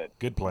proud of it.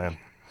 Good plan.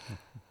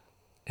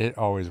 It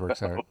always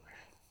works out.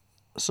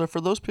 So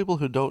for those people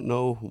who don't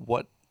know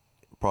what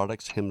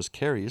products HIMS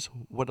carries,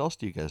 what else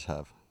do you guys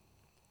have?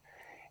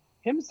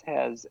 HIMS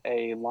has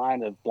a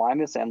line of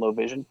blindness and low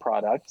vision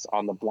products.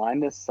 On the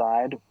blindness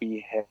side,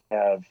 we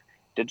have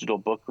digital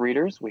book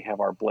readers. We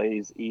have our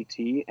Blaze ET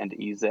and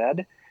EZ,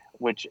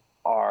 which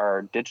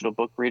are digital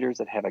book readers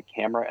that have a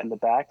camera in the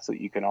back, so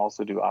you can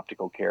also do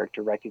optical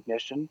character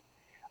recognition.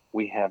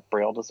 We have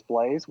Braille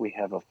displays. We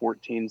have a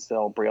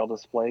 14-cell Braille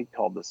display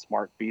called the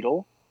Smart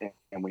Beetle,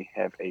 and we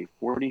have a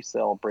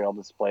 40-cell Braille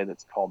display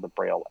that's called the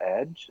Braille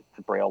Edge.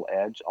 The Braille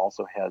Edge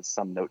also has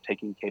some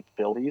note-taking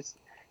capabilities.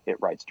 It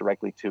writes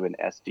directly to an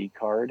SD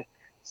card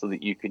so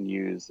that you can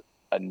use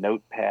a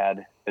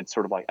notepad. It's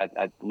sort of like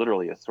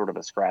literally a sort of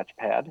a scratch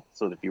pad,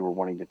 so that if you were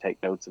wanting to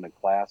take notes in a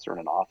class or in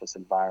an office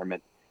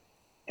environment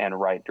and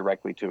write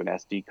directly to an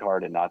SD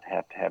card and not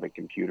have to have a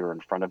computer in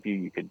front of you,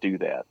 you could do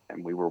that.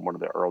 And we were one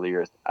of the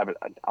earliest. I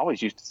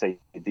always used to say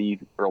the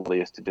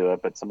earliest to do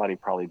it, but somebody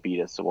probably beat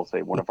us, so we'll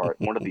say one of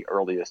the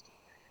earliest.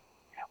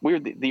 We're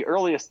the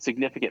earliest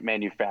significant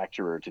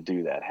manufacturer to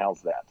do that.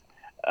 How's that?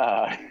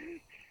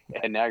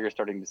 And now you're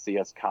starting to see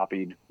us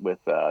copied with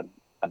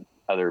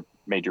other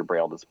major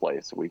Braille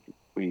displays. So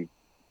we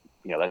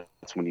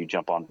that's when you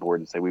jump on board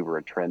and say we were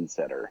a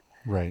trendsetter.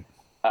 Right.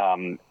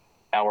 All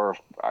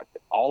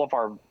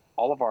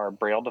of our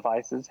Braille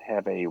devices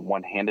have a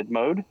one-handed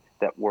mode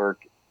that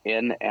work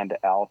in and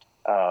out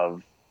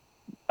of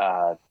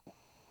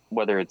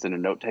whether it's in a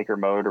note-taker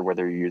mode or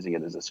whether you're using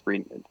it as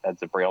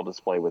a Braille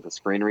display with a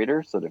screen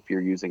reader. So that if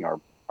you're using our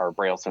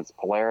Braille Sense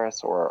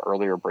Polaris or our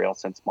earlier Braille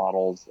Sense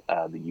models,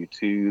 the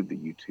U2, the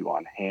U2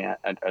 on hand,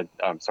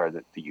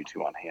 the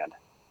U2 on hand,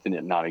 it's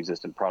a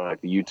non-existent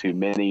product, the U2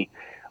 Mini,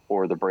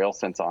 or the Braille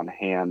Sense on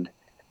hand,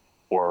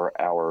 or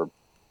our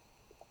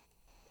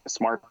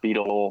Smart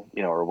Beetle,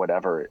 or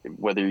whatever,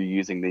 whether you're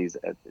using these,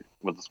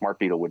 the Smart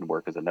Beetle wouldn't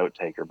work as a note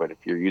taker, but if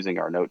you're using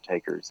our note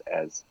takers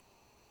as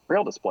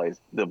Braille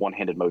displays, the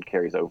one-handed mode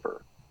carries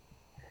over.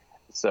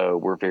 So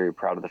we're very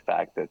proud of the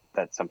fact that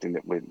that's something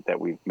that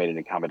we've made an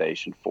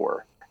accommodation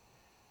for.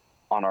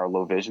 On our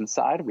low vision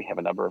side, we have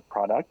a number of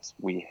products.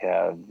 We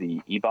have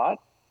the eBot.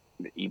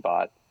 The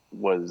eBot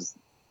was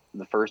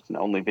the first and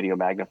only video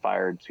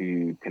magnifier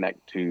to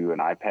connect to an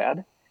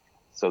iPad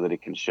so that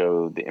it can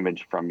show the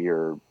image from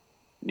your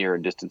near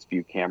and distance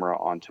view camera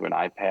onto an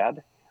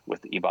iPad.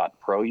 With the eBot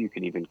Pro, you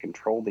can even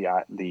control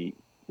the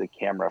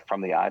camera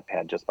from the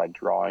iPad just by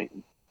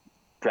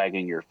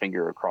dragging your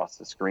finger across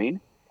the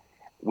screen.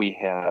 We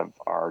have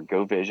our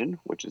Go Vision,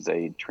 which is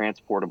a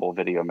transportable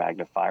video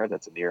magnifier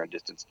that's a near and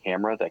distance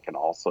camera that can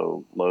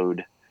also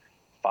load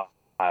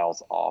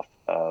files off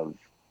of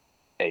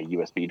a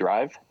USB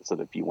drive, so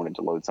that if you wanted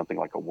to load something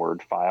like a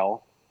Word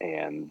file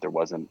and there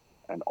wasn't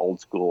an old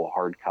school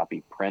hard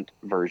copy print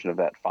version of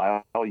that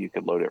file, you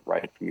could load it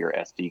right from your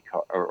SD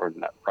card or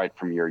right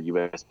from your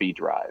USB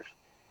drive.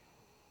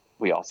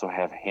 We also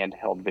have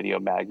handheld video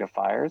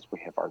magnifiers.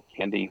 We have our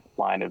Candy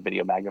line of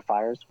video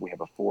magnifiers. We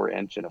have a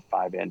 4-inch and a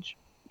 5-inch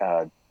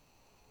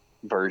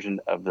version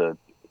of the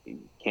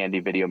Candy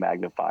video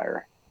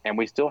magnifier. And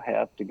we still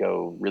have, to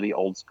go really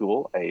old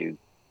school, a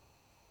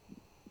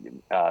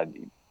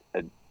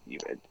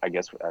I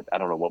guess I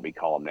don't know what we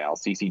call them now,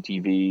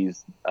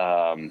 CCTVs,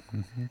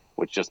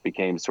 which just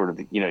became sort of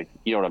you know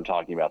what I'm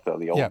talking about though,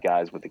 the old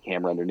guys with the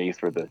camera underneath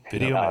for the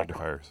video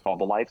magnifiers called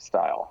the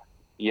Lifestyle.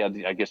 Yeah,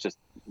 I guess just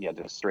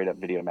straight up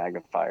video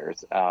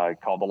magnifiers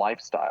called the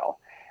Lifestyle.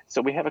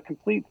 So we have a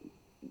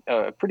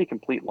pretty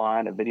complete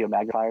line of video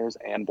magnifiers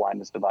and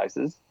blindness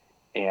devices,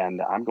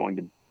 and I'm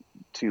going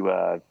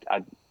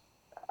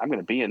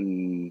to be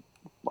in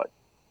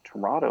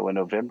Toronto in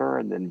November,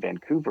 and then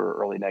Vancouver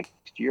early next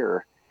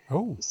year.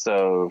 Oh,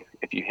 so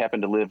if you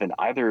happen to live in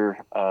either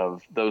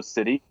of those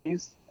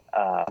cities,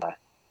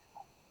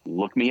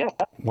 look me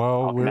up.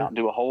 well, I'll come out and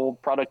do a whole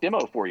product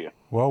demo for you.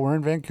 Well, we're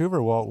in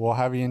Vancouver. We'll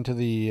have you into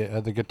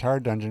the Guitar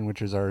Dungeon,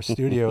 which is our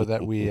studio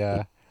that we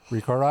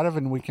record out of,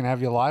 and we can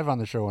have you live on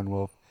the show,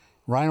 and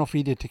Ryan will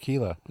feed you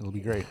tequila. It'll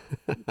be great.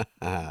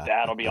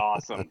 That'll be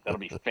awesome. That'll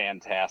be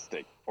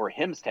fantastic, or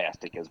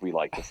himstastic, as we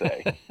like to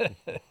say.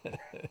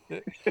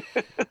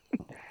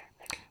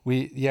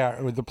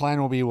 The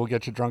plan will be we'll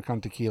get you drunk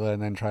on tequila,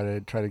 and then try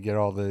to get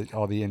all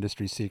the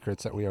industry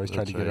secrets that we always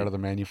try to get out of the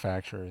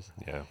manufacturers.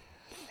 Yeah.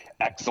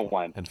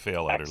 Excellent. And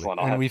fail utterly.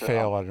 Excellent. And we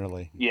fail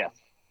utterly. Yes.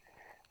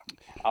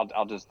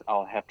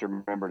 I'll have to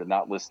remember to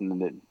not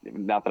listen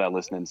not that I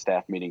listen in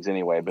staff meetings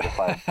anyway, but if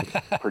I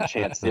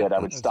perchance did, I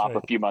would stop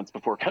a few months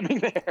before coming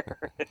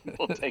there. And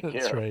we'll take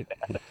care of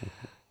that.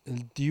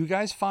 Do you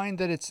guys find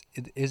that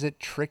is it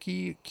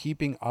tricky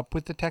keeping up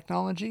with the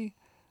technology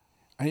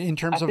in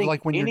terms of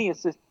like when you're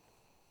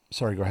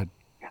sorry, go ahead.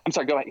 I'm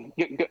sorry, go ahead.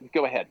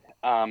 Go ahead.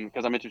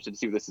 Because I'm interested to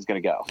see where this is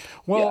going to go.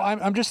 Well, yeah.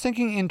 I'm just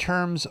thinking in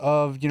terms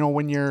of,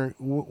 when you're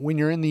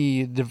in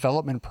the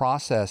development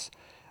process.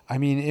 I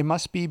mean, it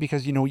must be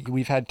because,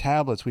 we've had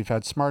tablets, we've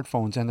had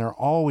smartphones, and they're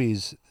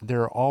always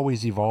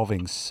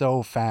evolving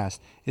so fast.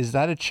 Is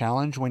that a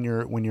challenge when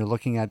you're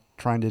looking at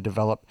trying to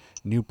develop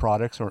new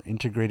products or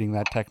integrating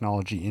that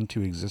technology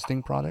into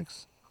existing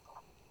products?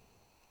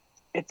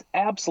 It's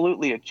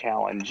absolutely a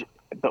challenge.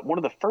 But one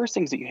of the first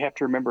things that you have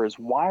to remember is,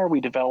 why are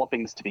we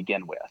developing this to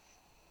begin with?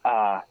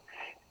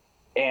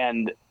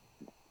 And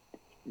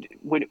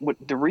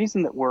the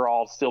reason that we're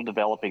all still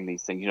developing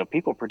these things,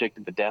 people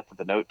predicted the death of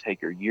the note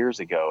taker years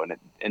ago,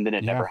 and then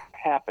it never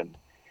happened.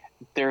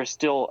 There's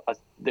still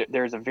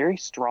there's a very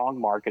strong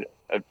market,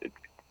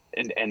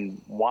 and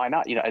why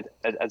not?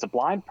 As a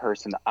blind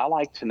person, I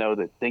like to know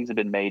that things have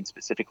been made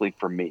specifically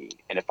for me,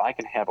 and if I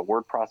can have a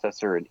word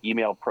processor, an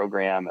email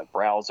program, a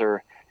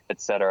browser,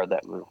 etc.,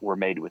 that were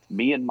made with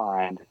me in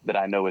mind, that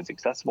I know is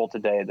accessible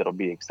today, that'll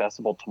be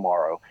accessible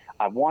tomorrow,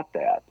 I want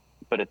that.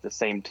 But at the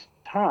same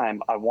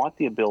time, I want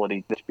the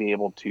ability to be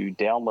able to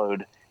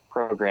download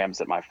programs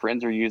that my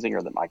friends are using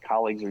or that my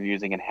colleagues are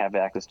using and have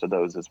access to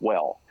those as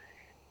well.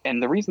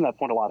 And the reason I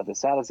point a lot of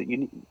this out is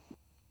that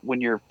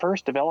when you're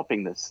first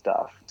developing this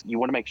stuff, you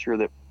want to make sure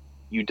that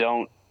you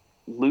don't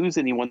lose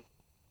anyone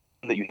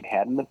that you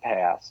had in the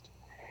past,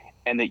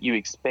 and that you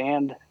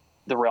expand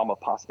the realm of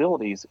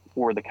possibilities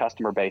for the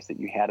customer base that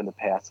you had in the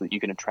past so that you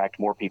can attract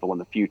more people in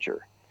the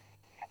future.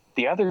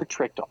 The other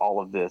trick to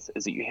all of this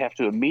is that you have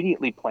to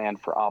immediately plan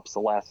for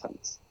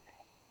obsolescence.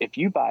 If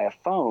you buy a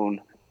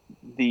phone,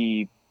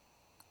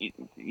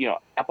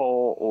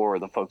 Apple or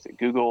the folks at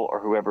Google or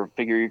whoever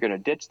figure you're going to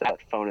ditch that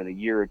phone in a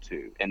year or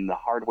two, and the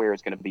hardware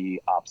is going to be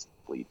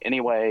obsolete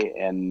anyway,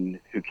 and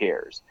who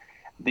cares?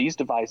 These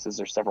devices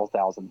are several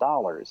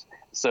 $1,000s,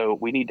 so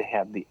we need to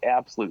have the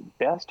absolute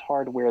best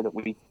hardware that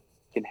we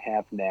can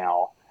have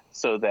now,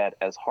 so that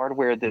as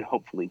hardware then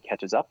hopefully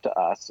catches up to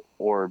us,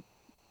 or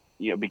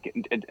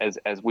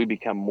as we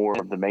become more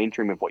of the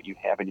mainstream of what you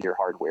have in your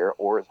hardware,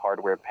 or as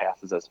hardware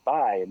passes us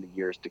by in the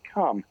years to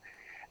come,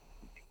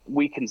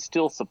 we can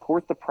still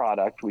support the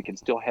product, we can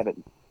still have it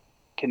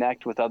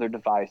connect with other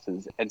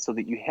devices, and so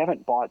that you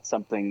haven't bought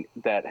something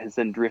that has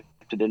then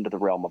drifted into the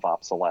realm of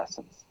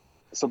obsolescence.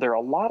 So there are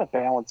a lot of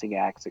balancing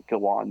acts that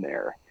go on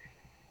there.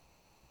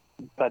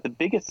 But the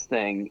biggest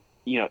thing,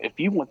 if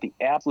you want the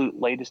absolute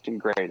latest and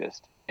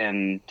greatest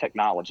in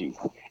technology,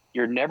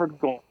 you're never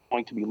going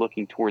to be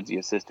looking towards the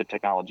assistive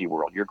technology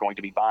world. You're going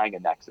to be buying a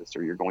Nexus,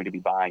 or you're going to be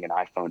buying an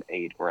iPhone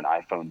 8 or an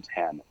iPhone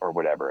 10 or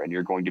whatever, and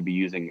you're going to be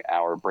using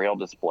our Braille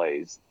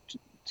displays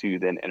to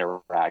then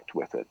interact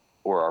with it,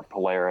 or our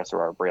Polaris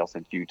or our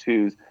BrailleSense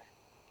U2s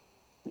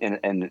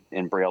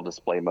in Braille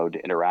display mode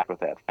to interact with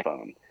that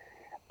phone.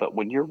 But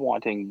when you're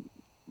wanting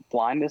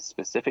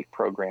blindness-specific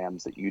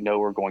programs that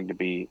are going to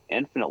be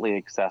infinitely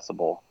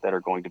accessible, that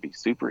are going to be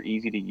super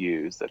easy to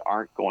use, that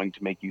aren't going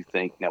to make you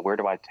think, now where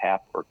do I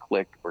tap or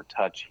click or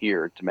touch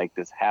here to make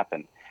this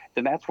happen,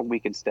 then that's where we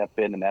can step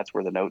in, and that's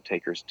where the note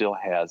taker still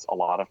has a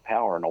lot of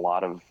power and a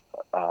lot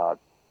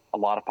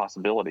of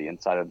possibility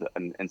inside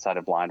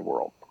of blind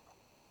world.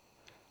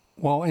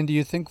 Well, and do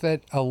you think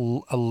that a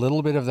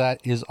little bit of that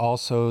is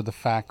also the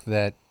fact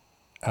that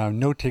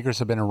note takers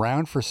have been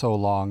around for so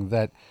long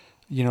that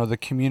the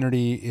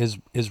community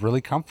is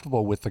really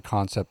comfortable with the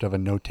concept of a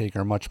note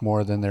taker much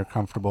more than they're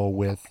comfortable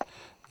with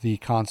the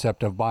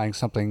concept of buying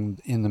something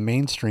in the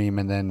mainstream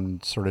and then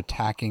sort of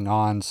tacking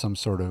on some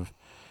sort of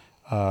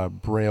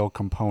Braille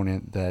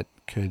component that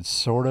could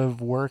sort of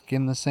work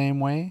in the same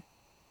way?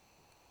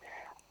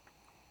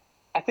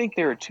 I think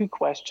there are two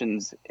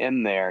questions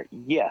in there.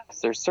 Yes,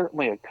 there's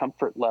certainly a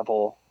comfort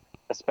level,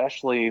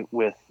 especially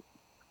with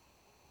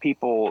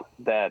people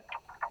that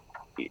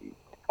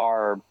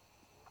are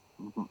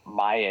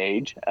my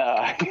age,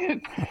 or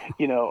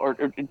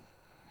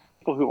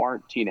people who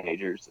aren't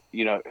teenagers,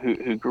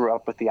 who grew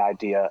up with the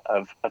idea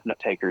of note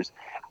takers.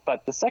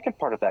 But the second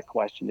part of that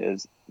question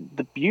is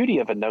the beauty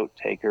of a note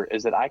taker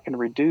is that I can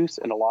reduce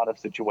in a lot of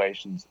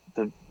situations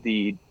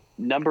the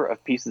number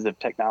of pieces of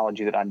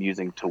technology that I'm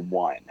using to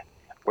one.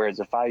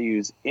 Whereas if I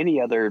use any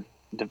other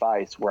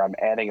device where I'm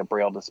adding a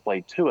Braille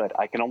display to it,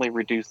 I can only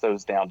reduce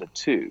those down to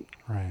two.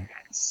 Right.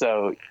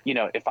 So,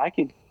 if I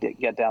could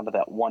get down to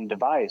that one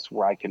device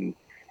where I can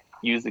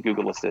use the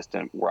Google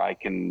Assistant, where I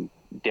can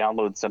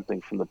download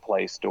something from the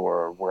Play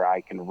Store, where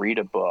I can read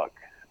a book,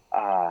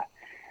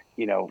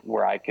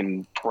 where I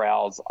can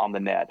browse on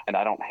the net, and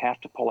I don't have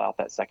to pull out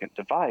that second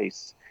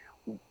device,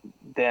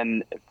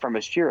 then from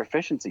a sheer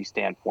efficiency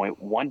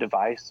standpoint, one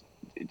device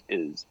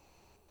is,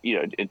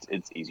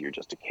 it's easier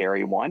just to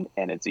carry one,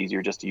 and it's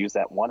easier just to use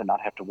that one and not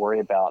have to worry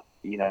about,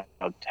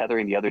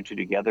 tethering the other two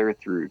together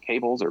through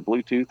cables or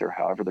Bluetooth or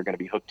however they're going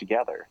to be hooked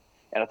together.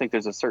 And I think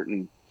there's a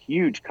certain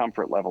huge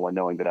comfort level in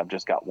knowing that I've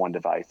just got one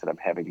device that I'm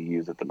having to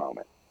use at the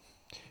moment.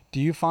 Do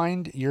you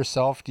find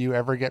yourself, do you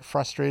ever get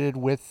frustrated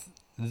with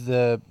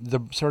the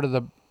sort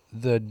of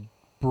the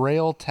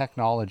Braille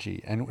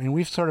technology? And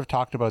we've sort of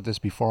talked about this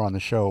before on the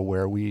show,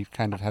 where we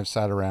kind of have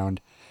sat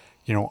around,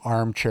 in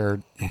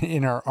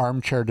our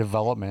armchair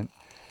development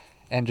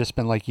and just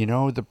been like,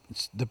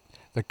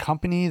 the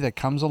company that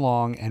comes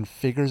along and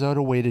figures out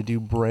a way to do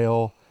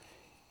Braille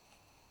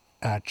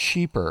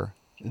cheaper,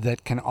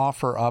 that can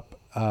offer up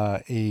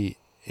a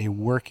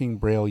working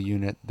Braille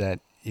unit that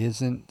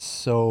isn't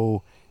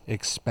so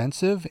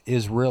expensive,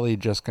 is really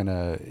just going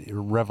to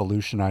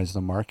revolutionize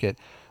the market.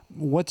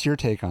 What's your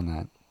take on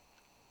that?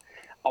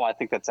 Oh, I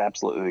think that's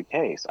absolutely the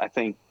case. I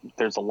think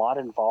there's a lot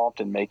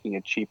involved in making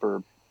a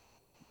cheaper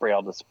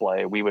Braille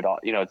display. We would,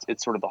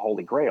 it's sort of the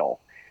holy grail.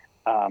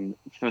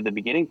 For the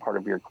beginning part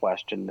of your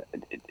question,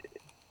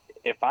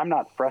 if I'm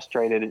not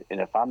frustrated and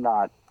if I'm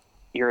not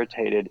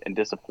irritated and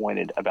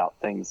disappointed about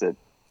things that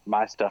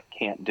my stuff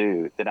can't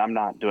do, then I'm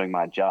not doing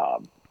my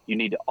job. You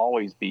need to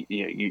always be,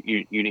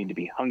 you need to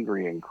be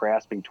hungry and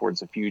grasping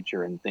towards the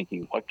future and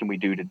thinking, what can we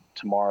do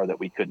tomorrow that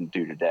we couldn't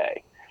do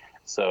today?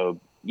 So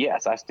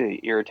yes, I stay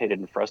irritated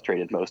and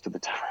frustrated most of the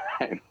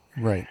time.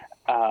 Right.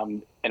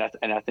 And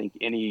I think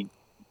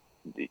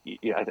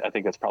I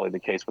think that's probably the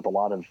case with a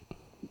lot of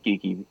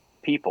geeky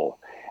people.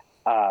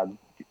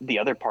 The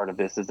other part of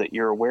this is that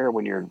you're aware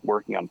when you're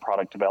working on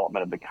product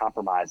development of the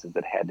compromises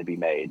that had to be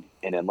made.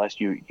 And unless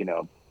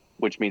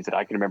which means that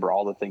I can remember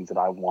all the things that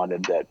I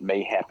wanted that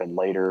may happen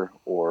later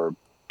or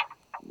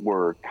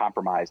were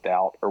compromised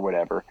out or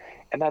whatever.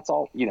 And that's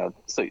all,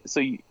 so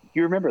you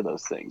remember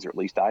those things, or at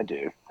least I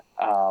do.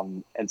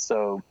 And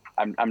so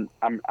I'm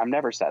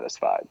never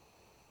satisfied,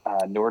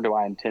 nor do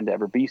I intend to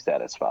ever be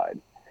satisfied.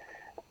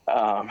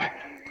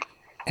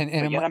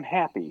 And yet I'm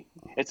happy.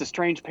 It's a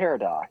strange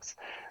paradox.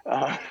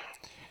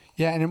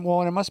 Yeah, and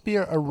it must be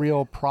a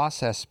real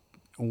process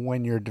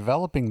when you're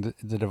developing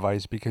the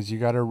device, because you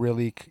got to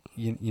really,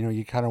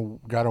 you kind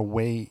of got to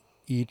weigh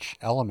each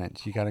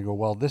element. You got to go,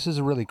 well, this is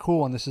really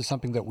cool and this is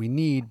something that we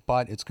need,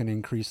 but it's going to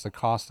increase the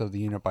cost of the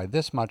unit by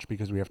this much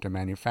because we have to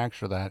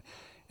manufacture that.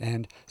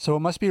 And so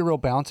it must be a real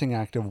balancing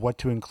act of what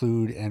to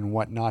include and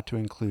what not to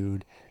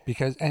include,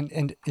 because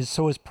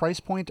is price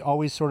point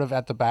always sort of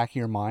at the back of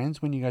your minds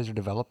when you guys are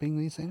developing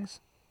these things?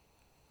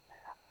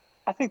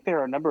 I think there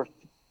are a number of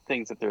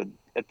things that they're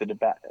at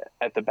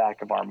the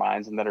back of our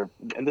minds, and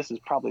this is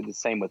probably the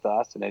same with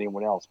us and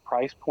anyone else.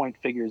 Price point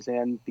figures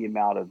in the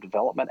amount of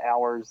development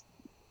hours.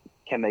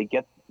 Can they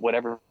get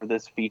whatever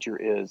this feature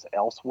is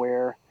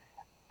elsewhere?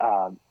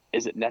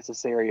 Is it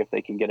necessary if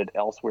they can get it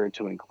elsewhere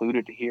to include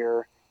it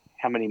here?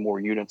 How many more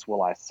units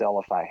will I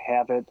sell if I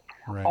have it?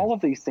 Right. All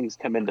of these things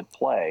come into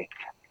play.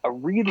 A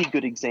really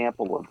good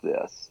example of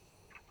this,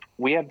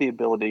 we have the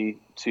ability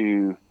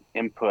to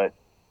input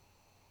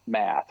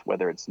math,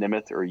 whether it's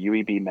Nemeth or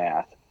UEB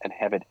math, and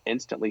have it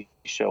instantly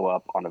show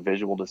up on a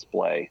visual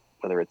display,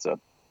 whether it's a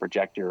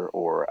projector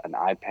or an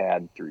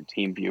iPad through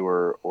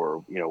TeamViewer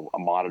or a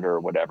monitor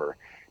or whatever,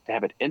 to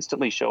have it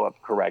instantly show up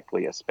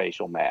correctly as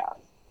spatial math,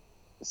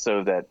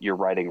 so that you're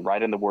writing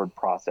right in the word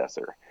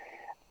processor.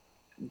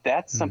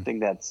 That's something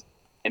that's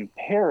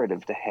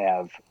imperative to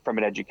have from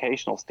an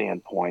educational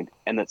standpoint,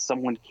 and that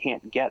someone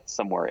can't get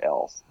somewhere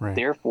else. Right.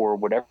 Therefore,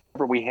 whatever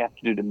we have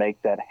to do to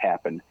make that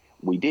happen,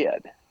 we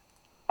did.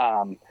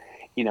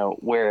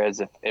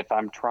 Whereas if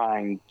I'm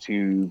trying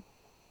to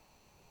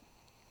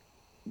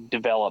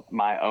develop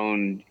my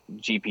own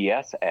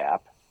GPS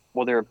app,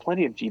 well, there are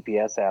plenty of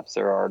GPS apps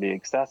that are already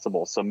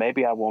accessible, so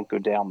maybe I won't go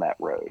down that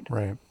road.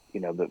 Right.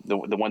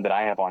 The one that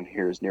I have on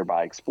here is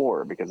Nearby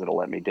Explorer, because it'll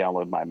let me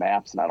download my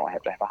maps and I don't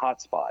have to have a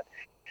hotspot.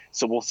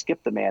 So we'll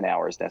skip the man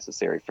hours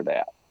necessary for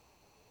that.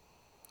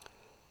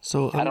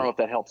 So I don't know if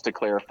that helps to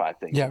clarify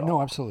things. Yeah, at all.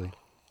 no, absolutely.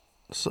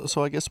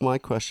 So I guess my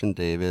question,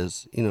 Dave,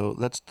 is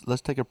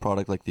let's take a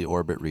product like the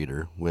Orbit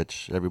Reader,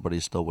 which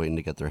everybody's still waiting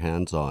to get their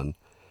hands on.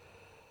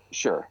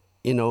 Sure.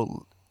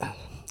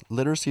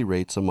 Literacy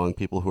rates among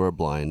people who are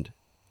blind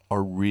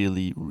are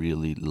really,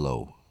 really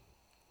low,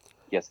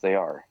 Yes, they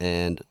are.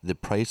 and the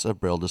price of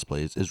Braille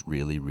displays is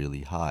really,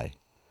 really high.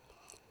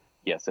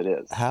 Yes, it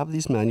is. Have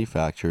these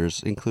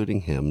manufacturers,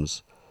 including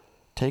HIMS,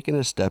 taken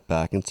a step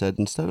back and said,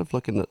 instead of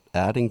looking at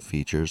adding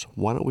features,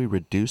 why don't we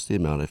reduce the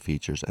amount of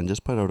features and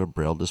just put out a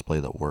Braille display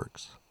that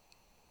works?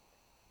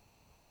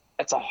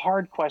 It's a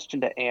hard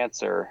question to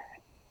answer.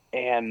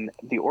 And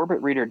the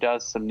Orbit Reader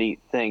does some neat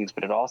things,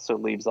 but it also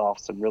leaves off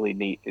some really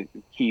neat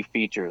key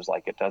features,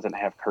 like it doesn't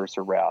have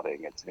cursor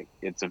routing.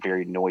 It's a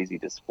very noisy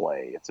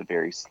display. It's a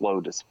very slow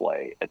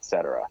display,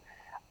 etc.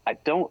 I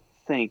don't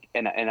think,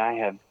 and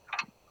I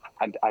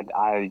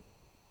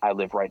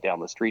live right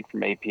down the street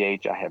from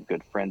APH. I have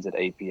good friends at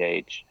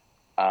APH,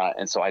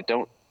 and so I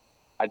don't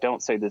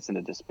say this in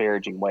a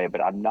disparaging way,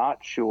 but I'm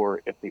not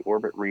sure if the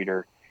Orbit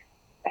Reader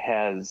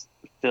has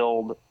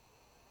filled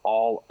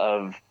all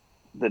of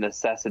the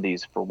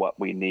necessities for what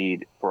we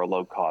need for a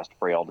low-cost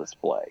Braille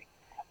display.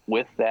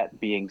 With that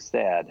being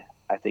said,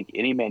 I think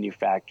any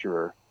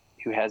manufacturer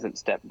who hasn't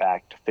stepped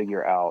back to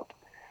figure out,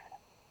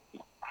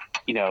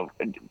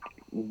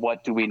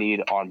 what do we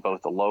need on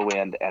both a low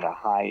end and a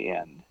high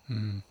end,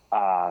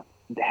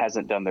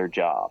 hasn't done their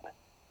job.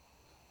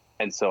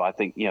 And so I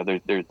think,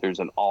 there's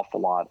an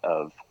awful lot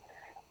of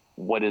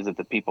what is it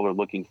that people are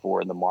looking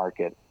for in the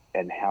market,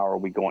 and how are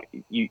we going?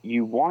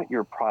 You want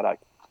your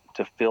product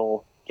to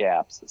fill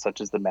gaps,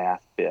 such as the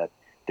math bit,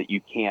 that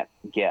you can't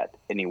get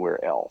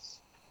anywhere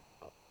else.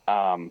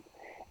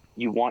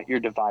 You want your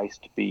device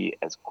to be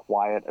as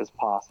quiet as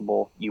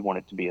possible. You want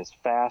it to be as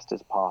fast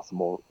as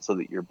possible, so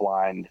that your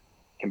blind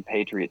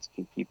compatriots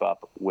can keep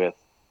up with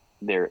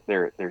their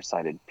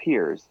sighted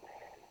peers.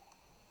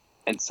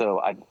 And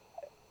so I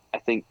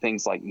think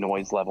things like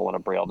noise level in a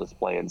Braille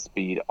display and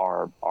speed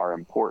are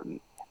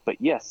important.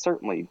 But yes,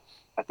 certainly,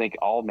 I think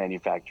all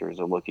manufacturers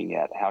are looking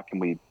at how can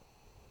we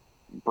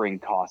bring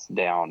costs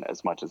down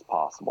as much as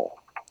possible.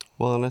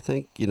 Well, and I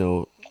think, a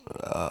 $400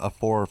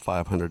 or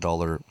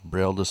 $500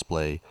 Braille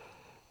display,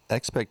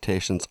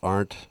 expectations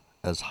aren't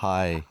as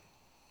high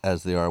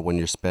as they are when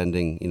you're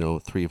spending,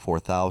 $3,000 or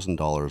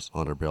 $4,000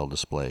 on a Braille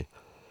display.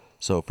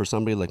 So for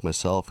somebody like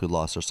myself who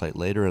lost their sight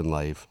later in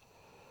life,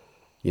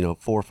 $400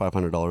 or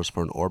 $500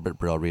 for an Orbit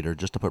Braille reader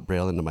just to put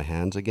Braille into my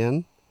hands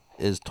again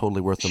is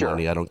totally worth the Sure.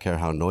 money. I don't care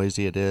how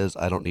noisy it is.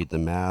 I don't need the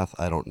math.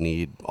 I don't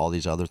need all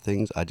these other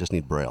things. I just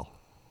need Braille.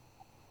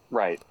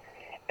 Right.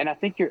 And I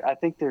think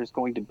there's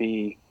going to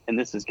be, and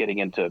this is getting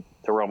into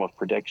the realm of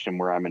prediction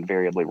where I'm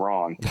invariably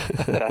wrong,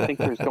 but I think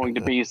there's going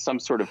to be some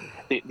sort of,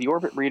 the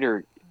Orbit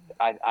Reader,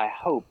 I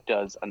hope,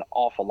 does an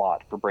awful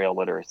lot for Braille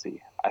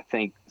literacy. I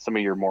think some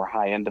of your more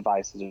high-end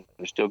devices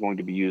are still going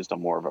to be used on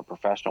more of a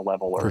professional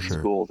level, or in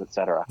schools, et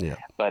cetera. Yeah.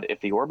 But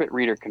if the Orbit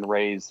Reader can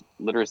raise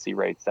literacy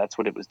rates, that's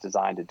what it was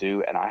designed to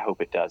do, and I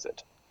hope it does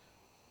it.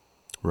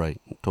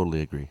 Right.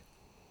 Totally agree.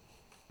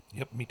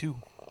 Yep, me too.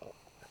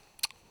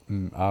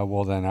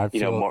 Well, then I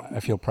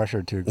feel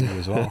pressured to agree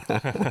as well.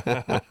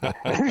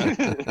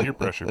 Peer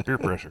pressure. Peer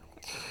pressure.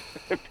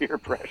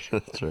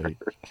 That's right.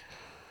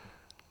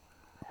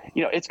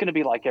 It's going to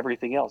be like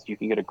everything else. You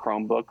can get a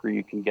Chromebook, or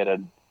you can get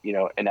an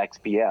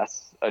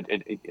XPS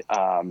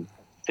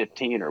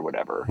 15 or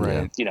whatever.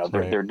 Right.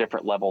 There are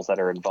different levels that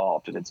are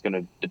involved, and it's going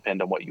to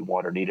depend on what you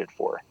want or need it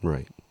for.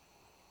 Right.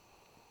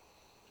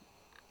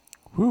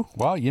 Whew.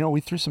 Well, we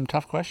threw some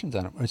tough questions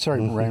on it.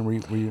 Sorry, Ryan, were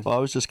you... Well, I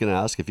was just going to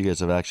ask if you guys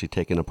have actually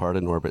taken apart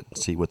an Orbit and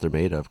see what they're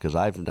made of, because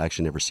I've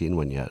actually never seen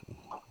one yet.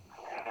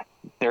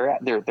 They're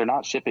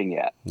not shipping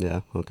yet.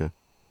 Yeah. Okay.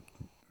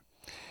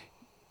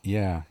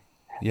 Yeah.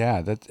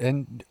 That's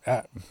and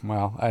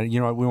well, we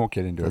won't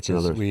get into That's it.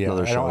 'Cause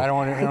another show. I don't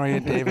want to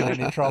get David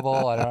in any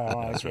trouble. I don't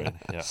want That's to right.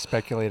 Yeah.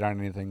 speculate on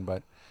anything,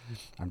 but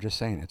I'm just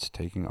saying it's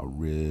taking a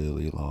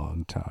really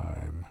long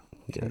time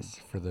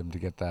for them to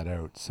get that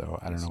out. So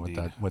I don't know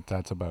what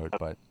that's about,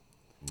 but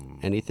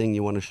Anything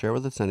you want to share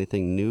with us?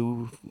 Anything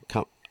new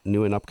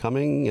and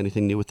upcoming?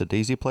 Anything new with the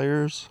Daisy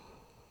players?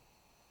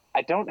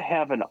 I don't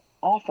have an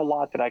awful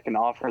lot that I can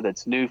offer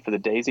that's new for the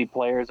Daisy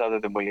players, other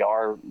than we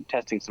are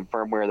testing some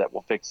firmware that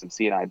will fix some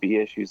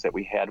CNIB issues that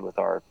we had with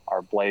our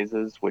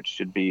Blazes, which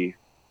should be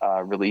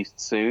released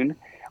soon.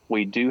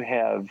 We do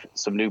have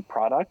some new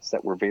products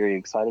that we're very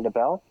excited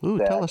about. Ooh,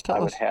 that tell us. I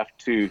would have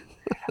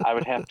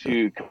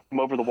to come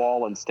over the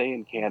wall and stay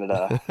in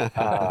Canada.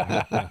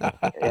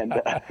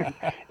 And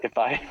if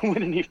I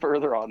went any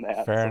further on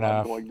that, Fair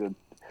enough.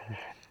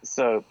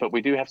 But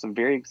we do have some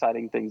very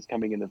exciting things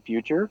coming in the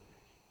future.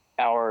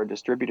 Our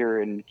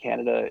distributor in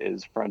Canada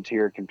is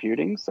Frontier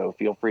Computing, so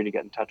feel free to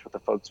get in touch with the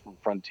folks from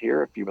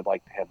Frontier if you would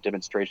like to have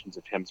demonstrations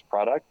of HIMS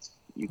products.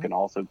 You can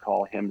also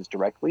call HIMS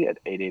directly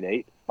at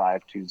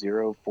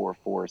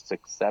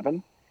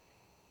 888-520-4467.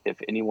 If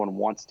anyone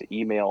wants to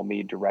email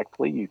me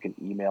directly, you can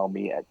email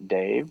me at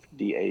Dave,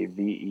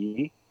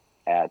 D-A-V-E,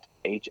 at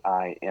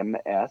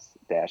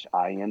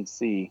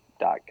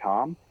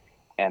hims-inc.com.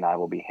 And I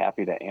will be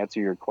happy to answer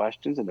your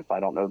questions. And if I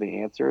don't know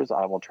the answers,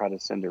 I will try to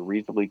send a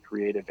reasonably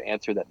creative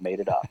answer that made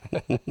it up.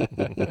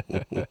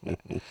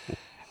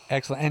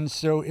 Excellent. And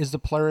so is the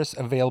Polaris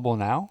available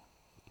now?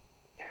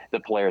 The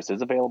Polaris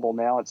is available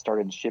now. It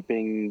started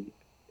shipping,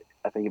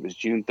 I think it was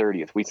June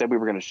 30th. We said we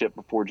were going to ship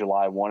before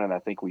July 1, and I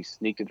think we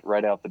sneaked it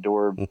right out the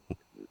door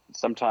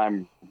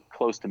sometime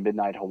close to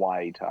midnight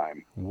Hawaii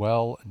time.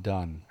 Well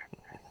done.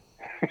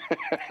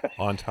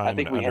 On time I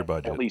think and we under had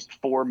budget. at least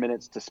 4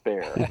 minutes to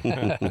spare.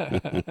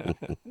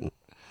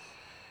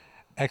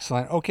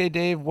 Excellent. Okay,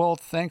 Dave. Well,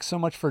 thanks so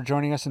much for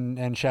joining us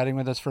and chatting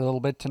with us for a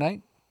little bit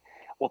tonight.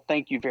 Well,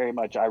 thank you very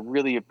much. I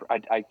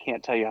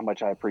can't tell you how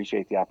much I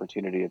appreciate the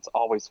opportunity. It's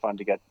always fun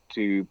to get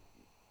to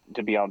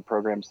be on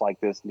programs like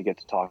this and to get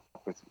to talk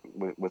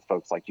with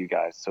folks like you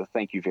guys. So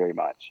thank you very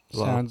much.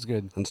 Well, Sounds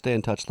good. And stay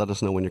in touch. Let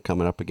us know when you're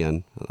coming up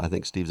again. I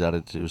think Steve's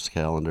added to his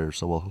calendar,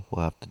 so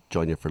we'll have to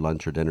join you for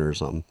lunch or dinner or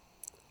something.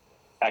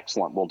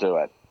 Excellent. We'll do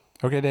it.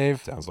 Okay,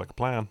 Dave. Sounds like a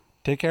plan.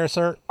 Take care,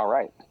 sir. All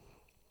right.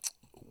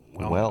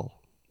 Well,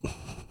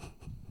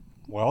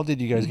 Well, did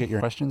you guys get your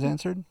questions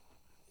answered?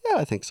 yeah,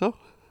 I think so.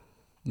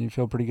 You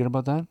feel pretty good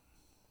about that?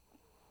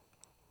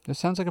 This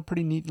sounds like a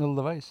pretty neat little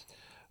device.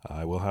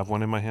 I will have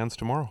one in my hands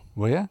tomorrow.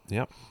 Will ya?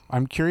 Yep.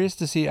 I'm curious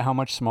to see how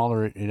much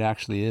smaller it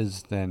actually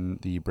is than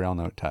the Braille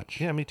Note Touch.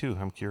 Yeah, me too.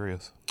 I'm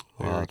curious.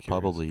 Well, Very it's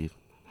curious. probably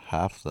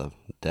half the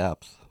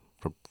depth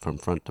from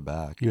front to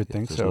back. You would if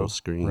think there's so, no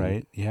screen.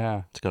 right?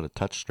 Yeah. It's got a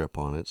touch strip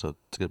on it, so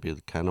it's going to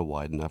be kind of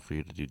wide enough for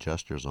you to do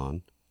gestures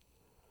on.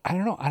 I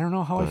don't know. I don't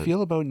know how I But-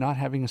 feel about not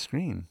having a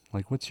screen.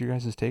 Like, what's your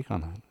guys' take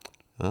on that?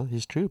 Well,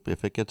 he's true.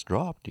 If it gets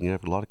dropped, you can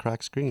have a lot of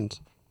cracked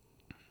screens.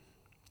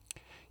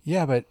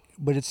 Yeah, but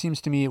it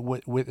seems to me,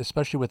 with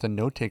especially with a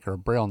note taker, a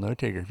Braille note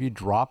taker, if you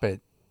drop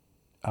it,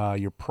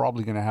 you're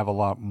probably going to have a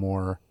lot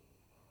more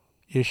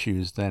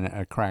issues than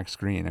a cracked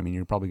screen. I mean,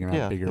 you're probably going to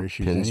have bigger the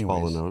issues pins anyways.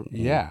 falling out.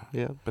 Yeah.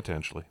 Yeah.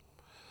 Potentially.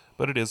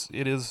 But it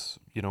is,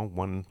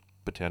 one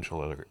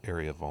potential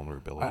area of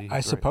vulnerability. I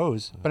Right.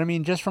 suppose. But I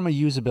mean, just from a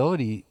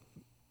usability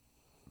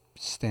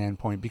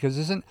standpoint, because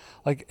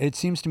it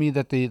seems to me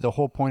that the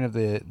whole point of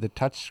the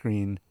touch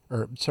screen,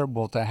 or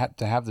to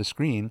have the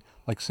screen,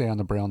 like say on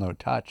the Braille Note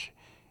Touch,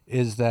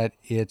 is that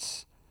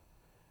it's,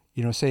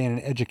 say in an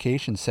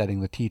education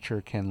setting, the teacher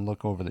can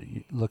look over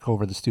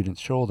the student's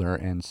shoulder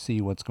and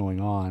see what's going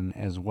on,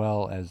 as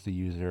well as the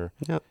user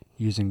Yep.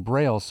 using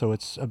Braille. So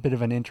it's a bit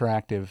of an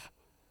interactive.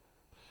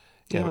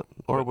 Yeah.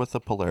 Or with the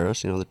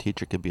Polaris, the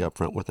teacher could be up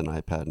front with an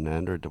iPad and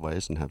Android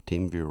device and have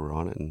TeamViewer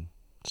on it and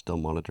still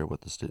monitor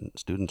what the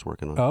student's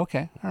working on. Oh,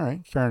 okay. All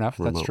right. Fair enough.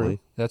 That's true.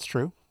 Remotely. That's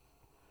true.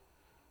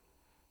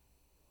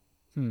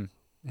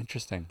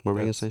 Interesting. What were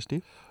you going to say,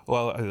 Steve?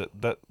 Well,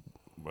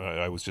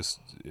 I was just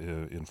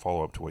in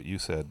follow up to what you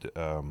said.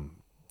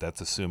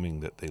 That's assuming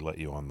that they let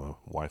you on the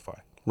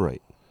Wi-Fi.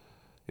 Right.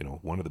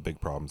 One of the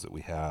big problems that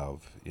we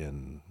have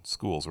in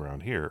schools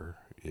around here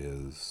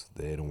is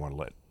they don't want to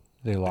let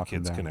They the lock them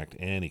kids down. connect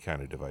any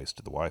kind of device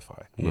to the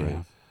Wi-Fi. Yeah.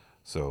 Right.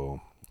 So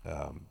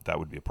that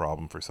would be a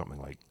problem for something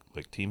like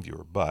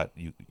TeamViewer, but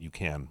you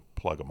can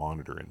plug a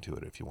monitor into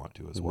it if you want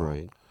to as well.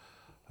 Right.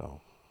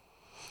 So,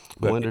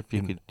 I wonder if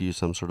you could use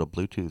some sort of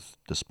Bluetooth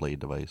display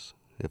device,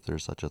 if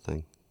there's such a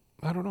thing.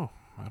 I don't know.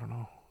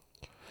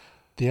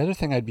 The other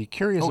thing I'd be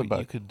curious You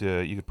about. could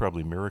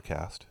probably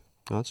Miracast.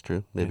 Oh, that's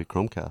true. Maybe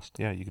Chromecast.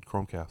 Yeah, you could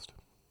Chromecast.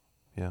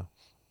 Yeah.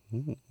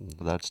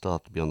 That'd still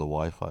have to be on the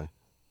Wi-Fi.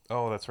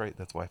 Oh, that's right.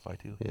 That's Wi-Fi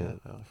too. Yeah.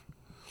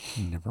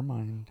 Never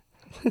mind.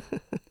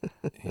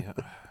 Yeah.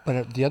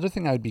 But the other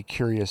thing I'd be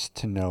curious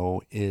to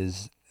know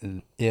is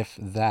if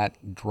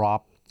that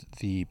dropped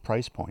the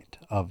price point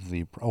of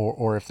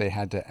or if they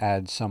had to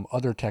add some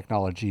other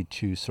technology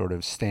to sort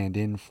of stand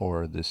in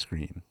for the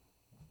screen.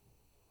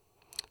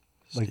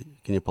 Like-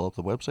 Can you pull up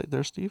the website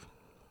there, Steve?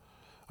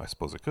 I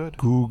suppose it could.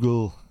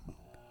 Google.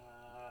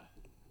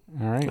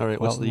 All right. All right,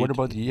 what's Well, the what US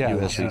about the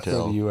let's go to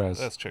retail? the US.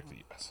 Let's check the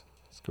U.S.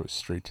 Let's go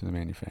straight to the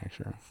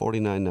manufacturer,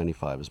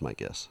 $49.95 is my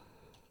guess.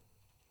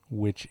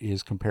 which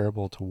is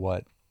comparable to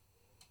what?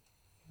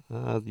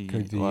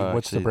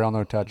 What's the Braille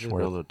Note Touch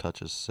Braille worth? Note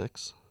Touch is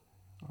 $6.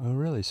 Oh,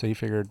 really? So you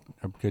figured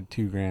a good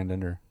 $2,000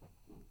 under.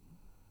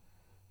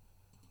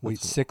 Wait,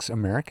 That's- $6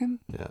 American?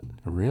 Yeah,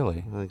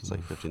 Really? I think it's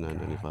like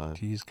 $59.95.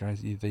 Geez,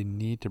 guys, they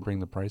need to bring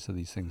the price of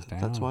these things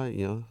down. That's why,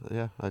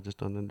 I just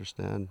don't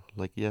understand.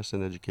 Like, yes,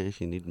 in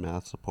education, you need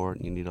math support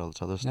and you need all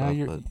this other No,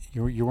 stuff,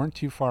 but you weren't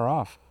too far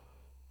off.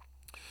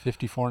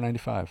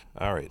 $54.95.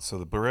 All right. So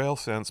the Braille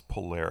Sense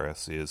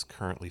Polaris is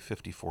currently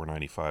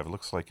 $54.95. It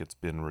looks like it's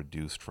been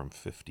reduced from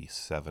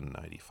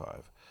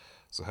 $57.95.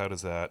 So how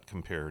does that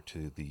compare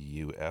to the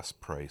U.S.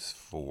 price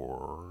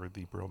for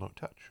the Braille Note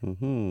Touch?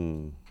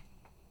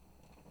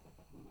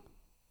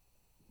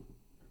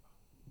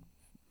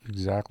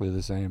 Exactly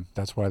the same.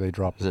 That's why they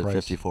dropped is the it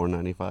price.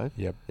 $54.95?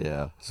 Yep.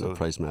 Yeah, so So-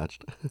 price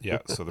matched. Yeah.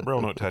 So the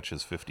Braille Note Touch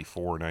is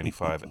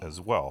 $54.95 as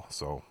well.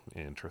 So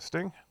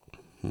interesting.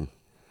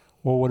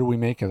 Well, what do we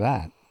make of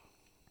that?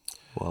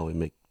 Well,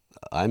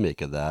 I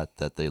make of that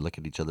they look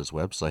at each other's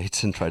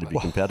websites and try to be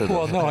competitive.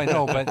 Well, no, I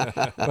know,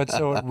 but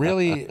so it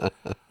really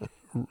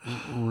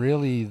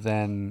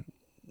then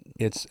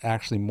it's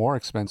actually more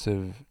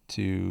expensive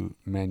to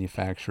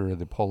manufacture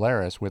the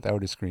Polaris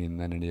without a screen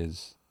than it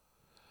is.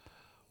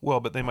 Well,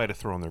 but they might have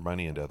thrown their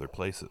money into other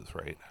places,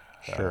 right?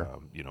 Sure.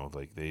 You know,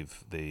 like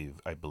they've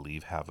I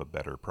believe have a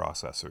better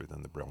processor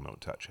than the Braille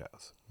Note Touch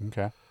has.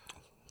 Okay.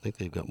 I think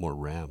they've got more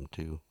RAM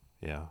too.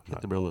 Yeah, I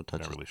think the Braille Note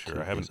Touch not is really two sure. I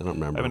gigs. haven't I don't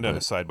remember. done a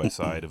but side by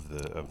side of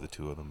the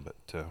two of them,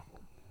 but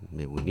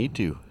maybe we need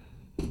to.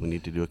 We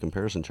need to do a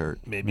comparison chart.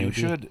 maybe we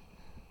should.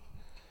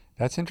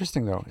 That's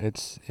interesting, though.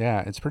 It's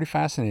pretty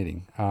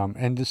fascinating.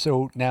 And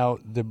so now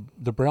the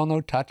Braille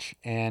Note Touch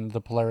and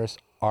the Polaris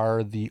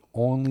are the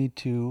only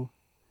two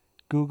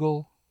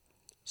Google.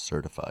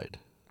 Certified.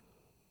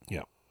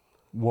 Yeah.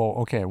 Well,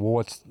 okay.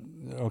 Well,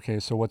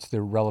 so what's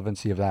the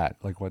relevancy of that?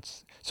 Like,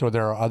 so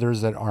there are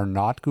others that are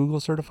not Google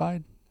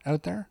certified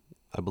out there?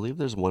 I believe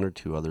there's one or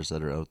two others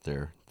that are out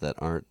there that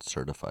aren't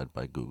certified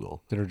by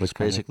Google. That are just which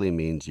kinda- basically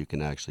means you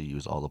can actually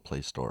use all the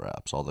Play Store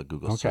apps, all the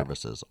Google Okay.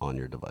 services on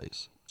your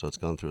device. So it's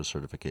gone through a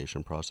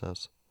certification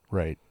process.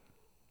 Right.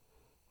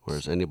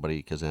 Whereas anybody,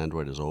 because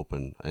Android is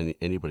open,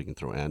 anybody can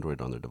throw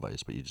Android on their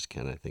device, but you just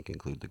can't, I think,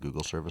 include the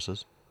Google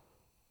services.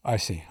 I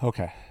see.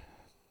 Okay.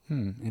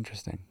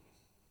 Interesting.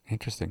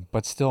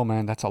 But still,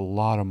 man, that's a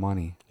lot of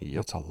money. Yep.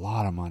 That's a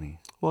lot of money.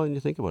 Well, and you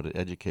think about it,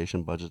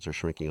 education budgets are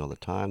shrinking all the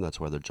time. That's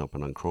why they're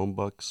jumping on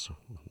Chromebooks,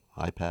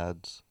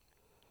 iPads.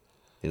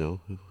 You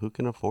know, who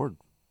can afford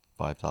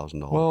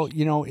 $5,000? Well,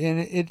 you know, and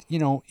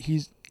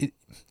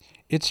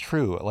it's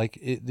true. Like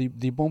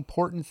the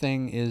important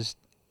thing is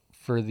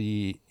for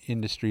the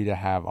industry to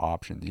have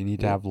options. You need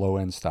to have low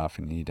end stuff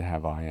and you need to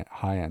have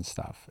high end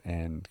stuff.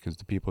 And because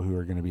the people who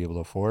are going to be able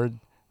to afford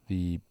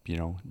the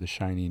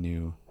shiny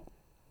new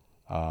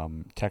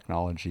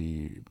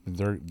technology,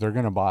 they're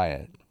going to buy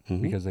it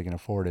because they can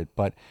afford it.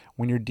 But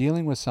when you're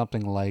dealing with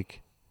something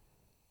like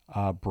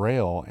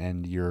Braille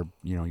and you're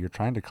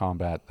trying to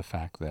combat the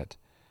fact that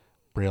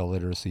Braille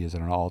literacy is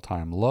at an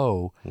all-time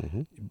low,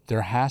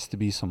 there has to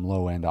be some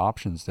low-end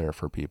options there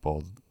for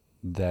people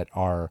that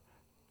are,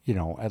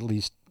 at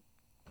least,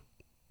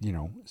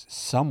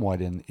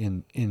 somewhat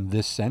in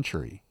this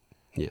century.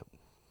 Yep.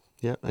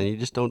 Yeah, and you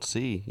just don't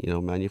see,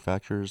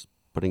 manufacturers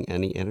putting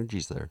any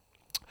energies there.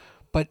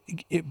 But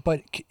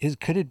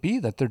could it be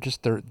that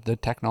the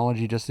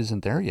technology just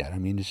isn't there yet? I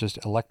mean, it's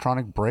just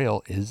electronic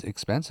Braille is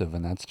expensive,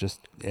 and that's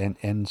just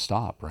end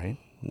stop, right?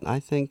 I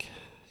think,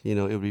 it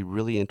would be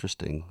really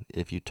interesting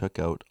if you took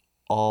out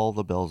all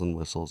the bells and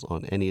whistles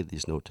on any of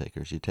these note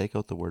takers. You take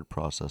out the word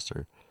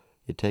processor,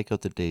 you take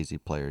out the Daisy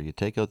player, you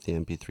take out the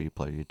MP3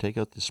 player, you take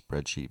out the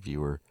spreadsheet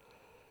viewer,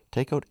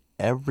 take out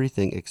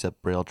everything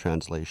except Braille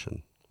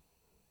translation.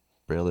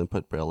 Braille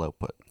input, Braille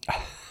output.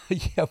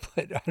 Yeah, but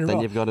I don't know. Then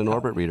you've got an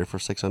Orbit reader for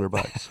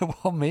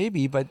 $600. Well,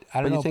 maybe, but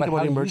I don't know. Think But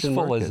about how emerging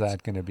useful is markets.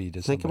 that going to be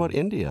to Think about somebody?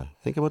 India.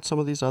 Think about some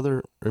of these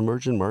other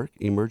emerging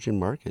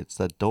markets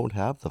that don't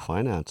have the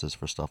finances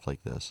for stuff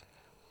like this.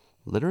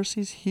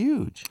 Literacy's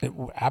huge.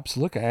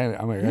 Absolutely, I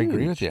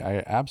agree with you.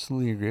 I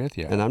absolutely agree with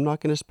you. And I'm not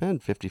going to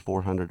spend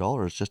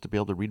 $5,400 just to be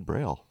able to read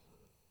Braille.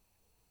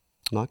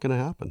 Not going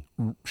to happen,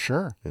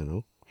 Sure,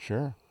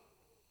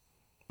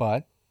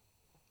 but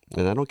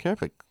And I don't care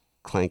if it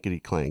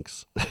clankety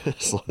clanks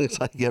as long as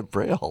I get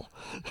Braille,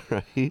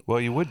 right?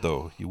 Well, you would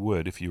though. You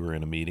would if you were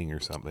in a meeting or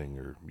something,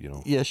 or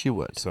Yes, you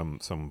would. some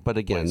But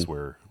again- place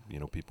where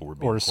people were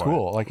being or a quiet.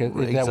 school, like that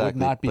would Exactly,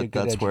 not be a but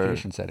good that's where-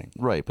 education setting.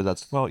 Right, but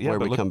that's Well, yeah, where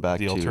but we look, come back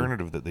the to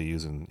alternative that they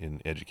use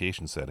in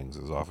education settings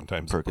is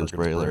oftentimes a Perkins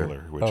Perkins Brailler.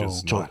 Brailler, which Oh.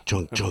 is Junk, not,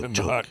 junk, junk, not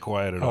junk.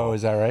 quiet at all. Oh,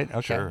 is that right?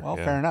 Okay, Sure, well,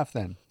 yeah. fair enough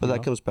then. But you that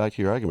know? comes back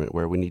to your argument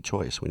where we need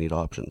choice, we need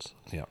options,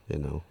 Yeah.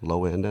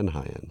 low end and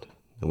high end.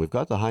 And we've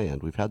got the high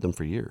end, we've had them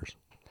for years.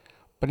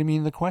 But I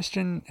mean, the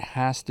question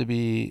has to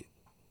be,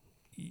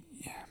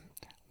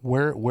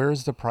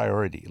 where's the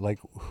priority? Like,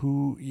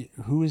 who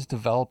is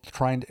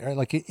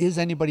is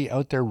anybody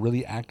out there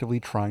really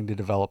actively trying to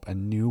develop a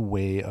new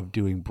way of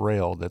doing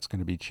Braille that's going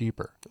to be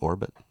cheaper?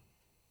 Orbit.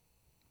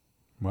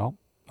 Well,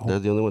 They're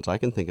the only ones I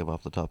can think of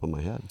off the top of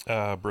my head.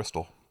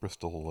 Bristol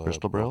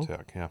Braille?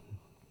 Tech, yeah.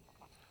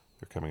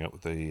 They're coming out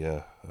with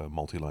a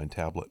multi-line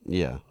tablet.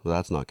 Yeah, well,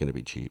 that's not going to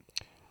be cheap.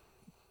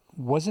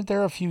 wasn't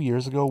there a few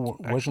years ago?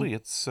 Actually,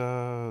 it's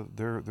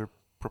their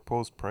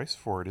proposed price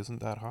for it isn't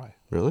that high.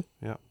 Really?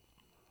 Yeah.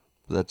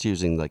 That's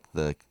using like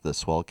the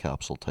swell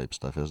capsule type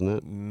stuff, isn't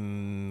it?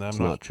 I'm It's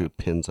not true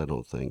pins, I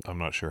don't think. I'm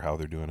not sure how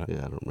they're doing it.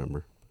 Yeah, I don't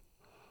remember.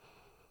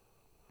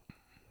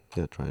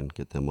 Yeah, try and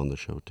get them on the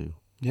show too.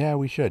 Yeah,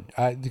 we should,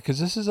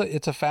 because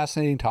it's a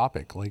fascinating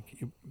topic. Like,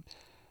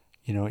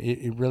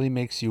 it really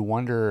makes you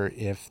wonder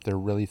if they're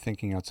really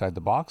thinking outside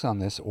the box on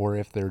this, or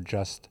if they're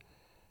just,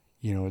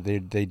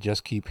 they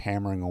just keep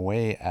hammering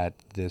away at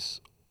this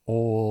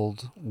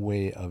old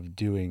way of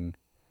doing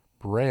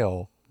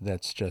Braille.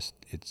 That's just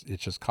it's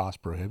just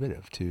cost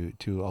prohibitive to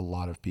a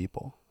lot of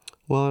people.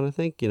 Well, and I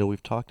think,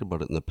 we've talked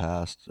about it in the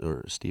past,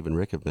 or Steve and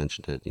Rick have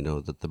mentioned it,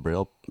 that the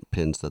Braille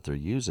pins that they're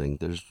using,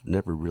 there's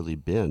never really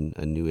been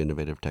a new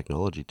innovative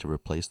technology to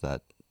replace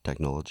that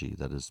technology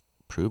that has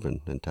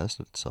proven and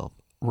tested itself.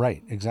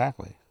 Right,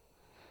 exactly.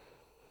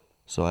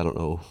 So I don't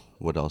know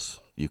what else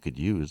you could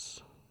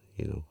use.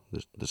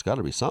 There's got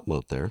to be something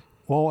out there.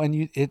 Well,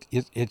 and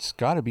it's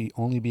got to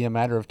only be a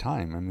matter of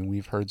time. I mean,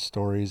 we've heard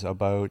stories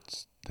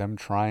about them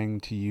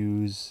trying to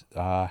use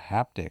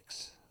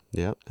haptics.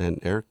 Yeah, and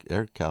air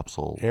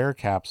capsule. Air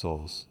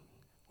capsules.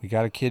 We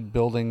got a kid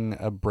building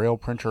a Braille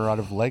printer out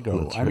of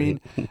Lego. That's I mean,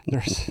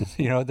 right.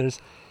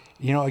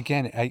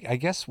 again, I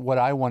guess what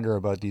I wonder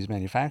about these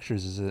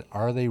manufacturers is that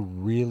are they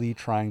really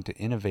trying to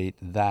innovate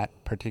that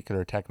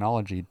particular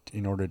technology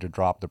in order to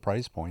drop the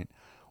price point,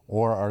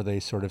 or are they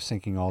sort of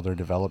sinking all their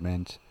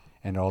development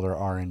and all their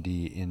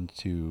R&D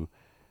into,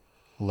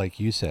 like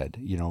you said,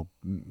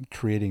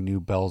 creating new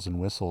bells and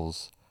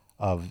whistles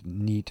of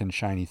neat and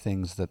shiny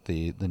things that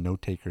the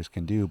note takers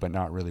can do, but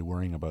not really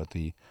worrying about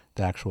the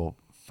actual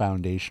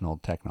foundational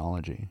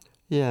technology.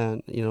 Yeah,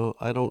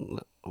 I don't,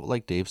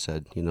 like Dave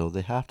said,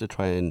 they have to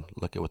try and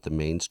look at what the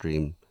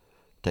mainstream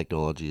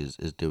technology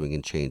is doing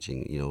and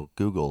changing.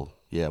 Google,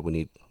 yeah, we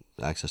need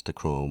access to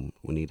Chrome,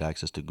 we need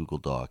access to Google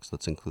Docs.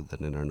 Let's include that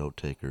in our note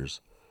takers.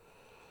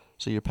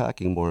 So you're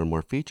packing more and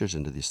more features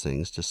into these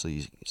things just so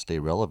you stay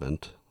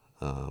relevant,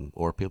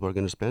 or people are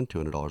going to spend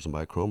 $200 and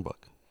buy a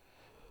Chromebook.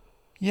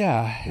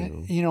 Yeah,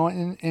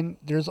 and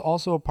there's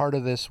also a part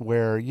of this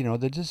where,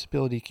 the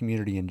disability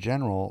community in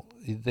general,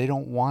 they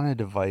don't want a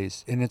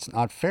device, and it's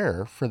not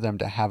fair for them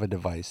to have a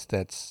device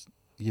that's,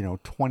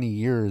 20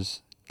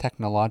 years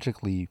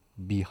technologically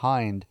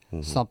behind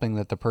something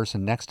that the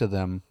person next to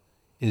them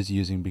is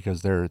using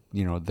because they're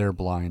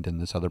blind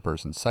and this other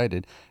person's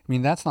sighted. I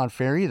mean, that's not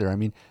fair either. I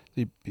mean,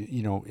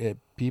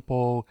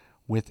 people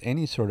with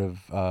any sort of,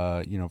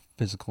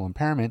 physical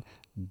impairment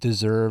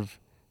deserve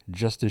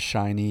just as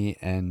shiny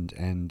and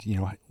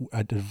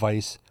a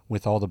device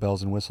with all the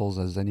bells and whistles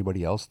as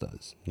anybody else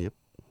does. Yep,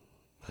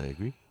 I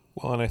agree.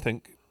 Well, and I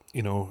think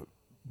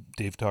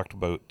Dave talked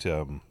about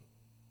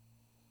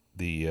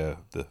the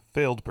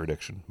failed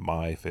prediction,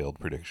 my failed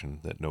prediction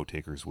that note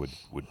takers would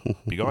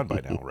be gone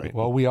by now, right?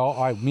 Well,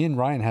 me and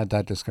Ryan had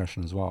that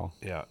discussion as well.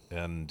 Yeah,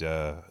 and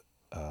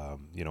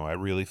I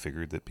really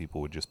figured that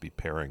people would just be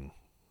pairing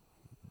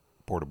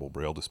portable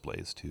Braille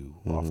displays to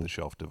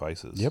off-the-shelf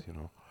devices. Yep.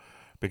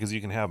 Because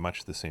you can have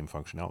much the same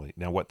functionality.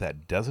 Now, what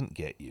that doesn't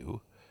get you,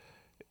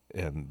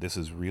 and this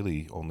is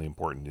really only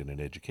important in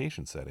an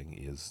education setting,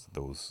 is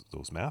those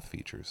math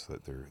features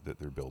that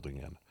they're building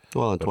in.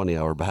 Well,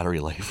 20-hour battery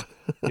life.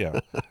 Yeah,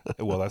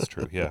 well, that's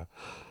true. Yeah,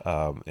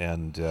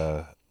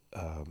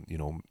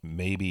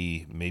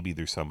 maybe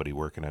there's somebody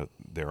working out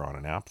there on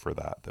an app for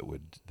that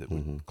would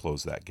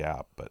close that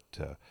gap. But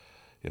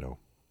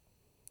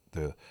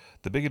the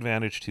big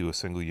advantage to a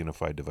single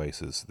unified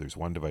device is there's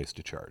one device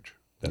to charge.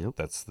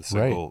 That's the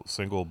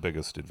single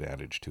biggest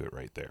advantage to it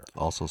right there.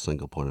 Also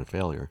single point of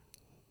failure.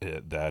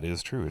 That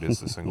is true. It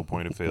is the single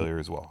point of failure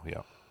as well.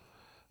 Yeah.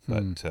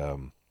 But,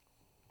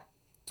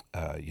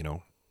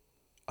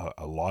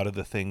 a lot of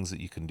the things that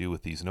you can do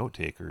with these note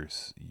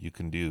takers, you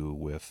can do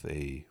with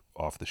a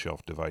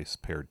off-the-shelf device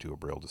paired to a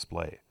Braille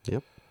display.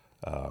 Yep.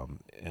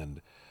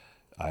 And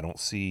I don't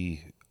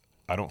see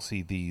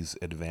these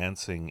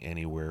advancing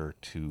anywhere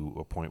to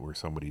a point where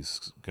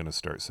somebody's going to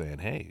start saying,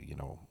 hey,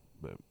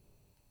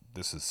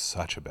 this is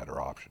such a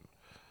better option.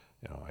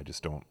 I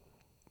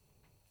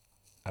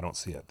don't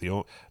see it.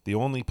 The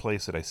only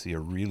place that I see a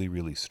really,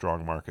 really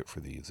strong market for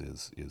these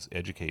is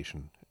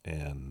education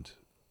and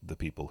the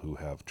people who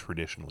have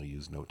traditionally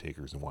used note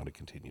takers and want to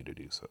continue to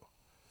do so.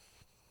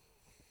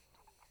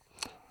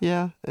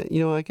 Yeah,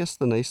 I guess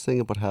the nice thing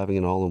about having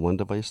an all-in-one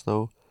device,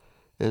 though,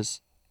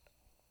 is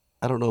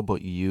I don't know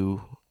about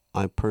you.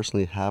 I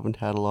personally haven't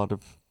had a lot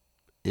of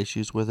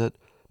issues with it,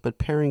 but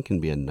pairing can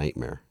be a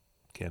nightmare.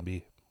 Can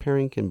be.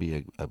 Pairing can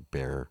be a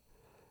bear.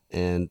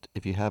 And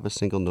if you have a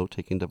single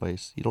note-taking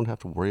device, you don't have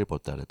to worry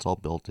about that. It's all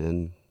built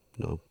in,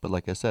 But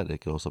like I said,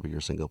 it can also be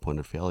your single point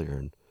of failure.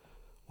 And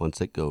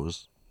once it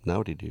goes, now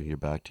what do you do? You're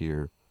back to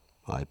your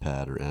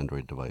iPad or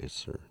Android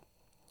device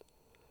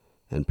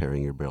and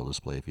pairing your Braille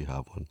display if you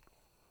have one.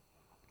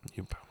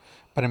 Yep.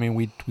 But I mean,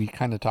 we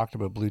kind of talked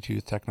about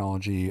Bluetooth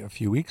technology a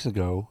few weeks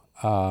ago,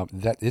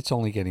 that it's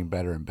only getting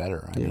better and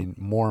better. I mean,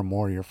 more and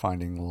more you're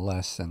finding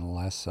less and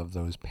less of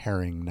those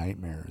pairing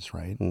nightmares,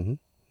 right? Mm-hmm.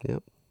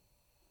 Yep.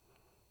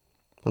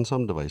 On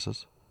some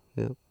devices.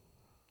 Yep.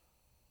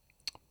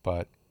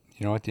 But,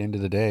 at the end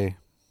of the day,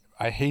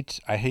 I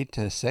hate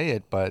to say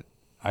it, but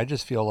I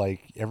just feel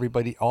like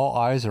all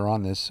eyes are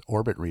on this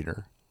Orbit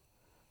reader.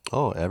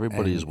 Oh,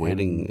 everybody's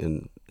waiting,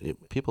 and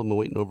people have been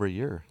waiting over a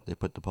year. They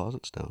put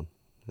deposits down.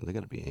 They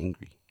got to be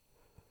angry.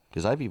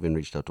 Because I've even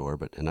reached out to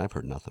Orbit, and I've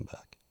heard nothing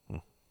back.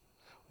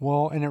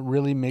 Well, and it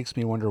really makes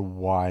me wonder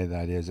why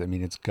that is. I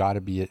mean, it's got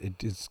to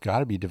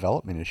be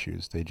development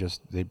issues.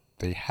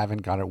 They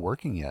haven't got it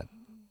working yet.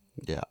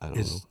 Yeah, I don't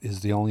know.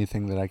 is the only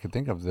thing that I could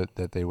think of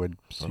that they would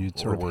you'd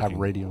sort of have working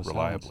radio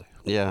reliably. sounds.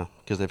 Yeah,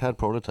 because they've had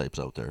prototypes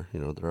out there.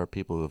 There are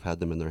people who have had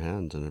them in their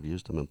hands and have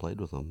used them and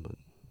played with them.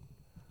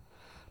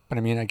 But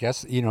I mean, I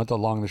guess the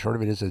long and the short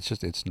of it is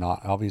it's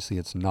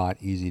not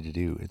easy to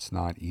do. It's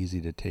not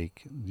easy to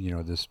take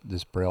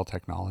this Braille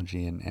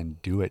technology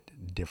and do it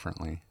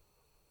differently.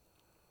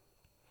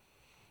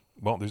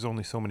 Well, there's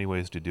only so many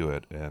ways to do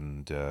it,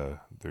 and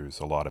there's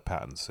a lot of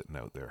patents sitting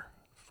out there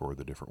for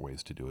the different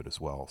ways to do it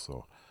as well.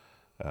 So,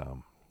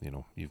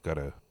 you've got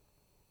to,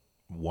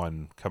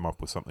 one, come up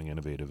with something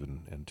innovative,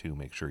 and two,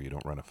 make sure you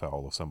don't run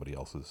afoul of somebody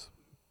else's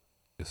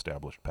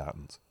established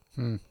patents.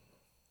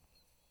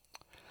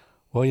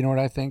 Well, you know what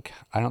I think?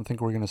 I don't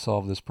think we're going to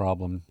solve this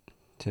problem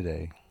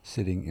today,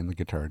 sitting in the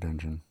Guitar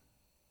Dungeon.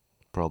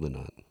 Probably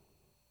not.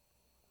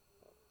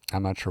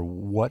 I'm not sure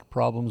what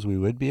problems we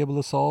would be able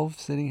to solve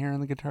sitting here in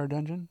the Guitar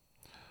Dungeon.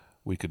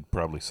 We could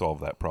probably solve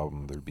that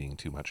problem, there being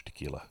too much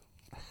tequila.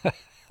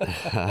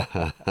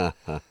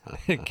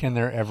 Can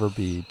there ever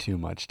be too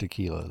much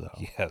tequila, though?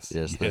 Yes,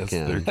 there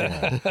can. There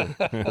can.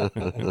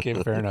 Okay,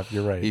 fair enough.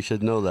 You're right. You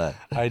should know that.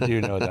 I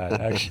do know that,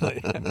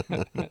 actually.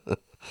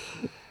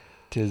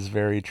 'Tis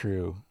very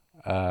true.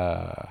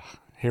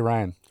 Hey,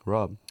 Ryan.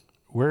 Rob.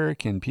 Where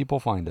can people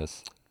find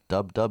us?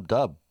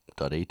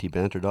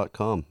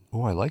 www.atbanter.com.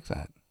 Oh, I like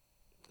that.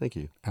 Thank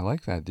you. I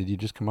like that. Did you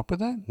just come up with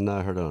that? No,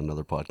 I heard it on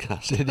another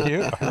podcast. Did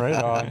you? Right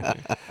on.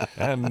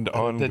 And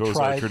on The goes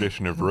tri- our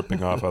tradition of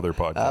ripping off other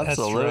podcasts.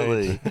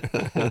 Absolutely.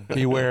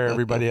 Beware,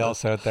 everybody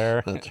else out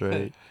there. That's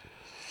right.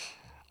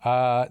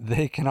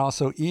 They can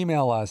also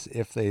email us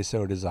if they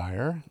so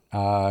desire.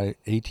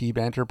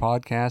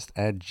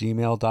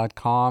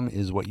 atbanterpodcast@gmail.com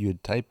is what you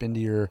would type into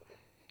your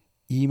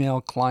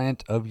email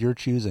client of your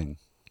choosing.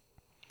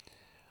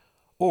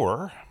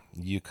 Or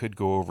you could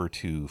go over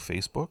to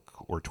Facebook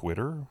or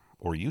Twitter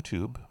or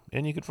YouTube,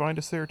 and you could find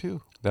us there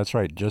too. That's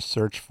right. Just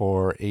search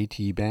for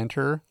AT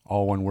Banter,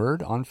 all one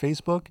word, on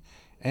Facebook.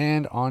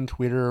 And on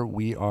Twitter,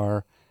 we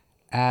are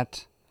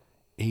at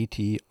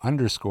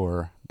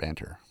AT_banter.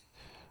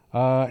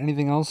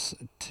 Anything else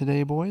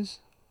today, boys?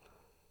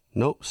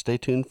 Nope. Stay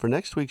tuned for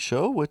next week's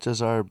show, which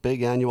is our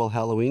big annual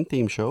Halloween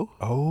theme show.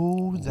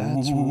 Oh,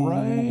 that's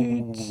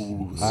right.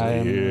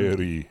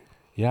 Scary.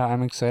 Yeah,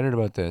 I'm excited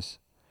about this.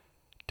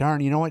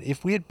 Darn, you know what?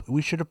 If we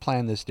should have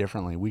planned this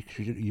differently. We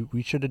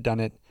should have done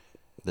it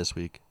This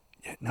week.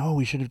 No,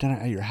 we should have done it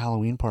at your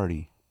Halloween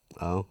party.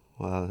 Oh,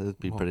 well, it'd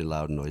be pretty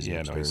loud and noisy Yeah,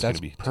 no, upstairs. he's That's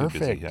going to be too busy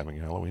perfect. having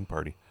a Halloween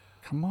party.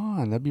 Come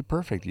on, that'd be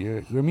perfect.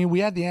 We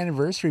had the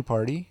anniversary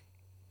party.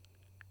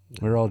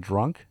 We were all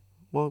drunk.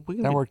 Well,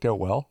 That worked out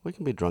well. We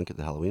can be drunk at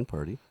the Halloween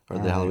party or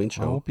All the right. Halloween Well, it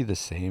show. won't be the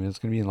same. It's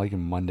going to be like a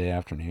Monday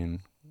afternoon.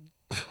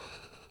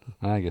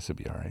 I guess it'd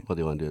be all right. What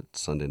do you want to do it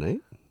Sunday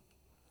night?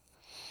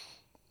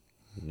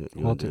 You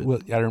We'll want to do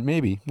it or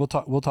maybe we'll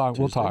talk. We'll talk.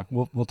 Tuesday?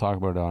 We'll talk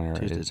about it on air.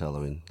 Tuesday's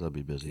Halloween. That'll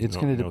be busy. It's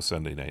no, gonna no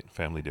Sunday night,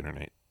 family dinner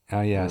night.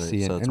 Oh yeah, Right,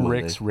 see, so and it's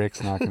Monday.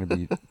 Rick's not going to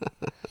be.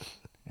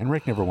 And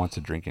Rick never wants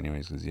to drink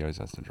anyways because he always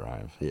has to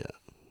drive. Yeah.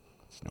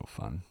 It's no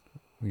fun.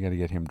 We got to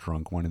get him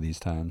drunk one of these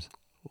times.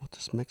 We'll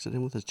just mix it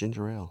in with his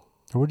ginger ale.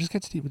 Or we'll just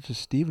get Steve.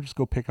 Steve would just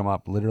go pick him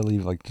up. Literally,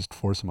 like just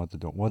force him out the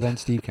door. Well, then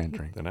Steve can't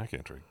drink. Then I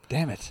can't drink.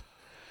 Damn it.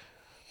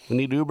 We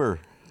need Uber.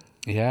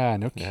 Yeah,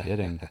 no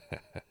kidding.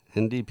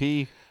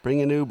 NDP,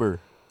 bring an Uber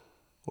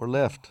or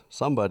Lyft.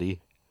 Somebody.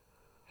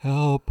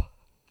 Help.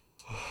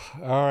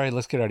 All right,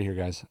 let's get out of here,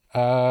 guys.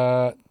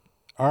 All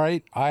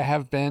right, I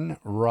have been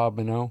Rob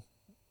Minot.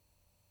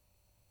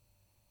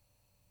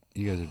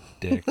 You guys are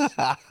dicks.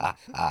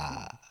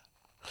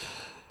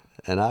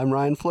 And I'm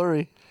Ryan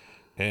Fleury.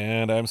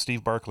 And I'm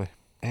Steve Barkley.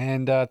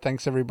 And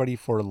thanks, everybody,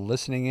 for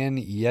listening in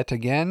yet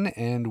again.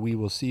 And we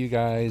will see you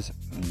guys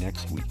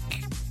next week.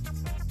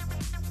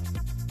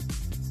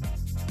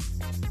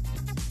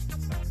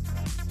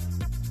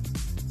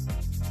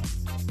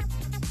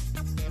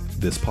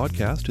 This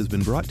podcast has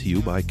been brought to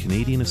you by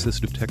Canadian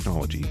Assistive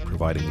Technology,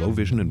 providing low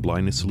vision and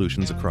blindness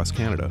solutions across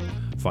Canada.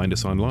 Find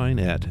us online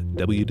at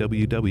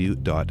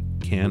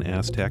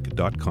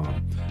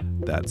www.canastech.com.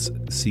 That's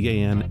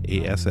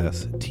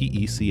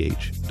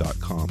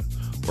CANASSTECH.com.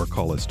 Or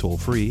call us toll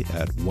free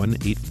at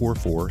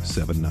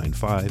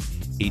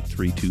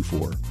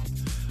 1-844-795-8324.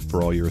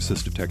 For all your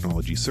assistive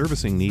technology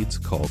servicing needs,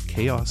 call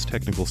Chaos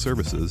Technical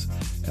Services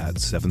at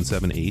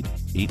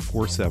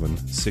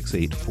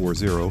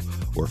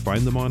 778-847-6840 or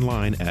find them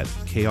online at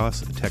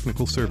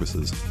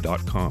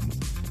chaostechnicalservices.com.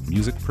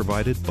 Music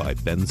provided by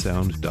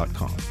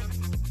bensound.com.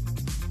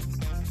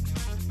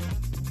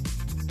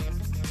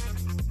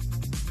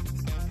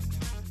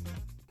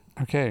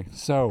 Okay,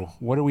 so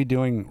what are we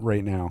doing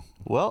right now?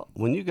 Well,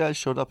 when you guys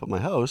showed up at my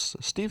house,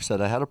 Steve said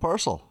I had a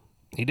parcel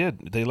He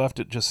did. They left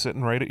it just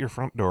sitting right at your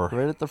front door.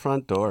 right at the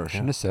front door.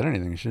 Shouldn't have said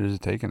anything. Should have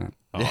just taken it.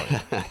 Oh,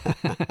 yeah.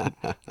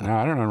 No,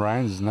 I don't know,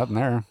 Ryan. There's nothing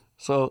there.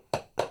 So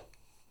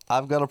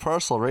I've got a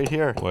parcel right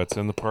here. What's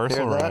in the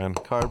parcel, Hear that? Ryan?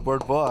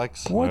 Cardboard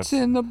box. What's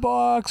in the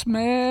box,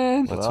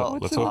 man? Let's Well,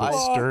 let's in the hope it's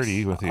box?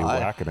 sturdy with you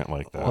whacking it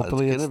like that. Well,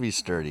 Hopefully it's it's- gonna be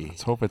sturdy.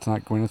 Let's hope it's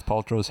not Gwyneth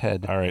Paltrow's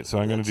head. All right, so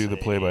I'm going to do the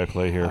Let's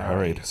play-by-play here. All All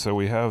right, right. so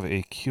we have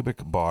a cubic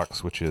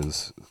box which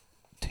is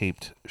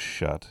taped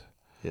shut.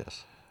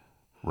 Yes.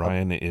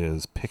 Ryan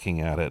is picking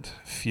at it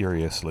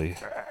furiously.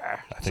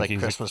 It's like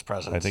Christmas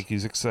presents. I think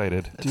he's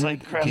excited. It's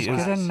like he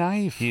Christmas. is- Get a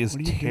knife. He is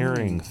What are you tearing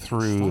doing?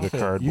 through Stop the it.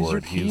 cardboard. Use your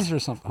He's keys or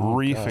something. Oh,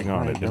 reefing God. on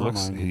All it. right, It never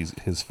looks mind.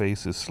 his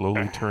face is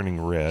slowly turning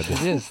red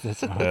It is.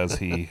 That's as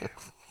he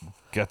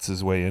guts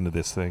his way into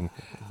this thing.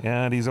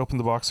 And he's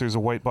opened the box. There's a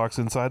white box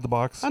inside the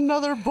box.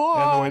 Another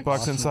box. And the white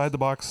box inside the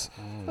box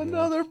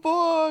Another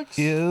box.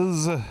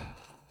 is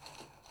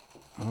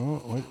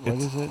Oh, what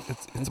is it?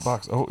 it's a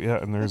box. Oh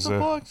yeah, and there's It's a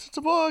box. It's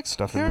a box.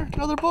 stuff in Here, there.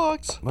 another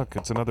box. Look,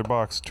 it's another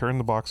box. Turn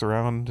the box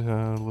around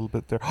a little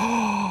bit there.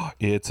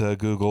 It's a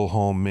Google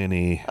Home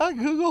Mini. A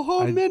Google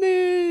Home I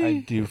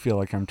Mini. do feel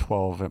like I'm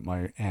 12 at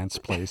my aunt's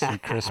place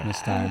at Christmas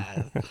time.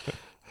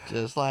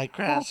 Just like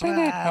Christmas.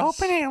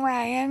 Open it,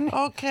 Ryan.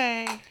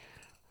 Okay.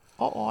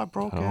 Oh, I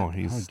broke Oh, it.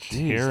 he's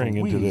geez, tearing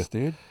into Louise,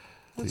 the.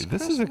 dude. See,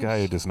 this is a guy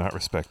who does not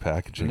respect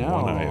packaging No,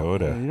 one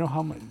iota. You know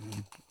how much?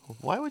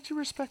 Why would you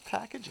respect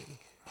packaging?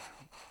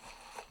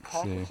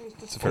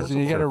 It's a fair, Because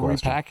you got to fair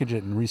question. repackage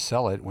it and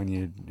resell it when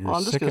you're Well,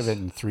 I'm just sick of gonna it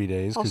in 3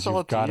 days I'll because sell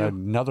you've it to got you.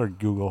 another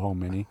Google Home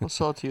Mini. I'll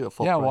sell it to you at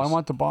full Yeah, price. well, I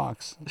want the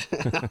box.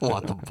 I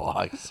want the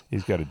box.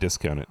 He's got to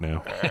discount it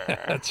now.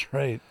 That's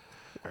right.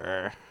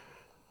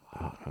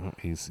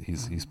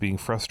 He's being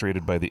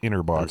frustrated by the inner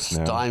I'm box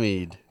now.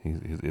 stymied.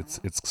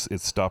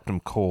 It's stopped him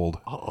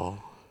cold. Uh-oh.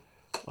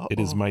 It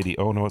is mighty.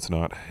 Oh no, it's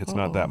not. It's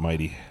not that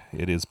mighty.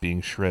 It is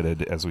being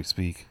shredded as we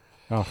speak.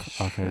 Oh,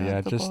 okay. Shred Yeah,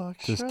 the just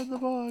box. just Shred the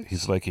box.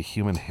 He's like a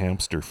human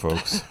hamster,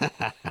 folks.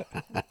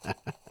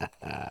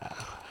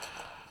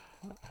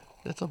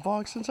 It's a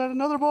box inside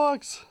another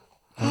box.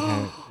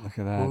 okay. Look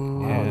at that.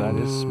 Oh, that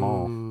is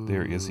small.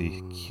 There is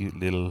a cute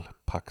little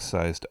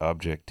puck-sized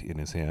object in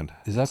his hand.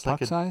 Is that It's like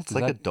puck a- sized? it's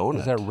like a donut.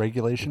 Is that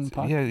regulation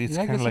puck? Yeah, it's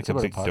I kind of guess like a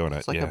about big puck. donut.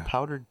 It's like yeah, a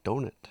powdered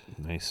donut.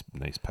 nice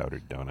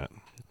powdered donut.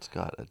 It's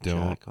got a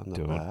Don't jack on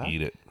the back.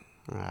 eat it.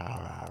 Rah,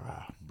 rah,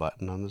 rah.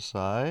 Button on the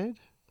side.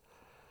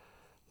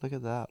 Look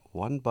at that.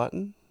 One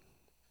button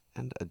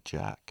and a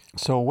jack.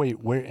 So wait,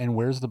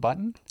 where's the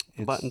button?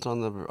 It's, Buttons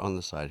on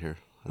the side here.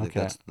 I think Okay.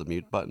 that's the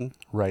mute button.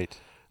 Right.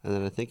 And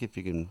then I think if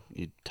you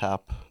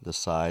tap the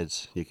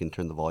sides, you can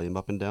turn the volume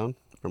up and down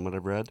from what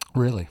I've read.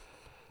 Really?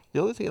 The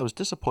only thing I was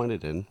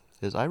disappointed in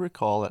is I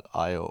recall at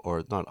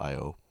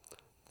the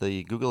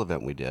Google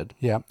event we did,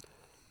 Yeah.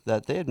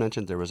 that they had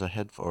mentioned there was a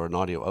or an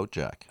audio out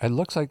jack. It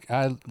looks like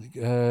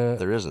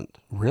There isn't.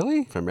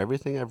 really? From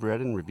everything I've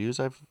read and reviews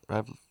I've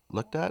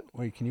looked at,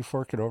 Wait, can you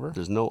fork it over?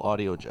 there's no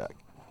audio jack.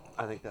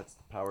 I think that's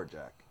the power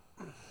jack.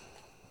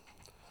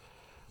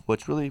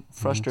 Which really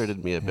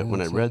frustrated me a bit Yeah,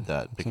 when I it's read a-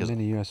 that It's because a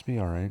mini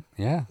USB, all right.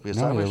 Yeah. because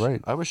No, I was you're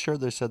right. I was sure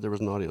they said there was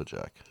an audio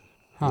jack.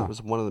 Huh. That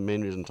was one of the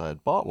main reasons I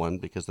had bought one,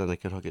 because then I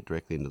could hook it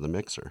directly into the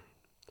mixer.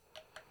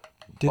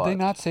 Did they but-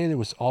 not say there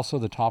was also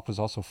the top was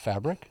also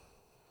fabric?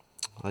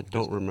 I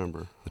don't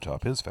remember. The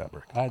top is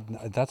fabric.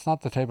 That's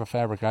not the type of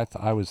fabric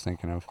I was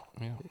thinking of.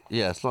 Yeah.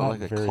 Yeah, it's not not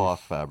like a very- cloth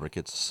fabric.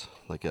 It's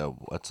like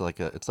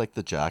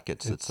the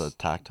jackets. It's a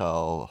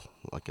tactile,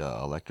 like a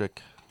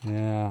electric.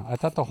 Yeah, I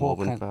thought the whole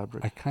Woven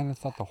fabric. I kind of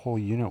thought the whole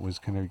unit was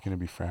going to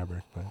be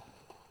fabric, but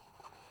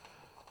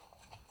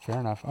fair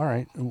enough. All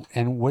right.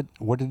 And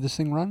what did this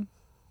thing run?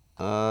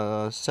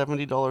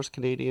 $70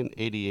 Canadian,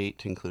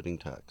 88 including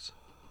tax.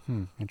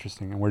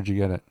 Interesting. And where'd you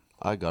get it?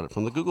 I got it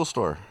from the Google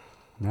store.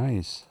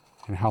 Nice.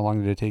 And how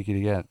long did it take you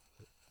to get?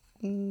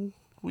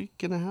 Week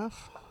and a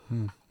half.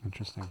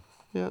 Interesting.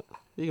 Yeah,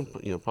 you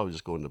can probably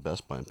just go into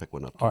Best Buy and pick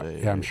one up Oh,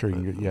 today. yeah, I'm right? sure you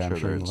can But get. Yeah, I'm sure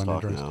they're you in can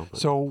stock lend it now. but-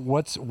 So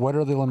what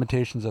are the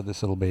limitations of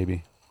this little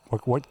baby?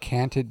 What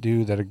can't it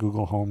do that a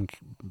Google Home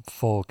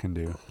full can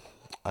do?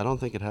 I don't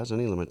think it has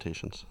any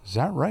limitations. Is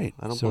that right?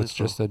 I don't so believe it's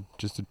just so.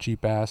 a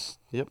cheap ass.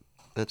 Yep,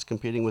 it's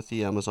competing with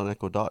the Amazon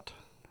Echo Dot,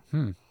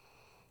 Hmm.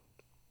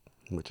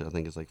 which I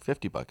think is like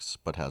 $50,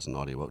 but has an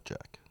audio out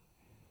jack.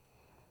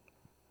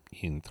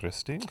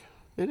 Interesting.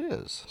 It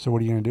is. So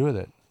what are you going to do with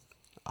it?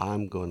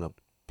 I'm going to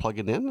plug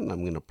it in and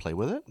I'm going to play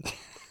with it.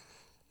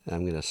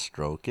 I'm going to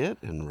stroke it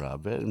and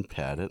rub it and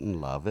pat it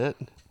and love it.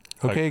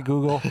 Okay,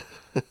 Google,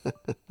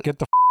 get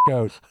the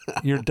out.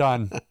 You're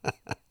done.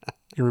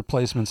 Your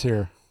replacement's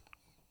here.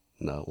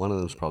 No, one of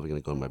them's probably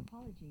going to go in my.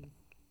 Apologies.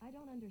 I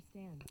don't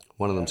understand.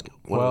 One of them's.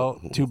 Well,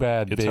 too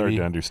bad, It's hard baby.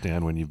 to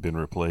understand when you've been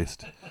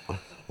replaced.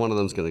 One of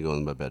them's going to go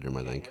in my bedroom,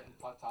 I think.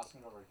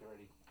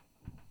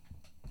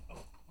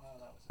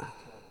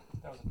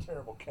 That was a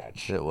terrible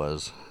catch. It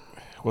was.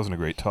 It wasn't a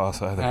great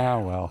toss either. Ah,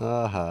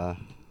 well.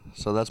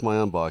 So that's my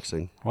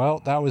unboxing, Well,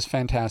 that was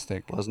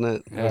fantastic. wasn't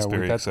it? Yeah, was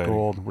very that's exciting.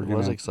 gold. We're It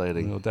was gonna-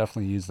 exciting. We'll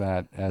definitely use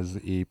that as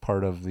a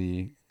part of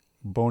the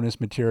bonus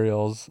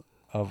materials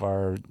of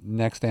our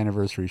next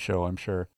anniversary show, I'm sure.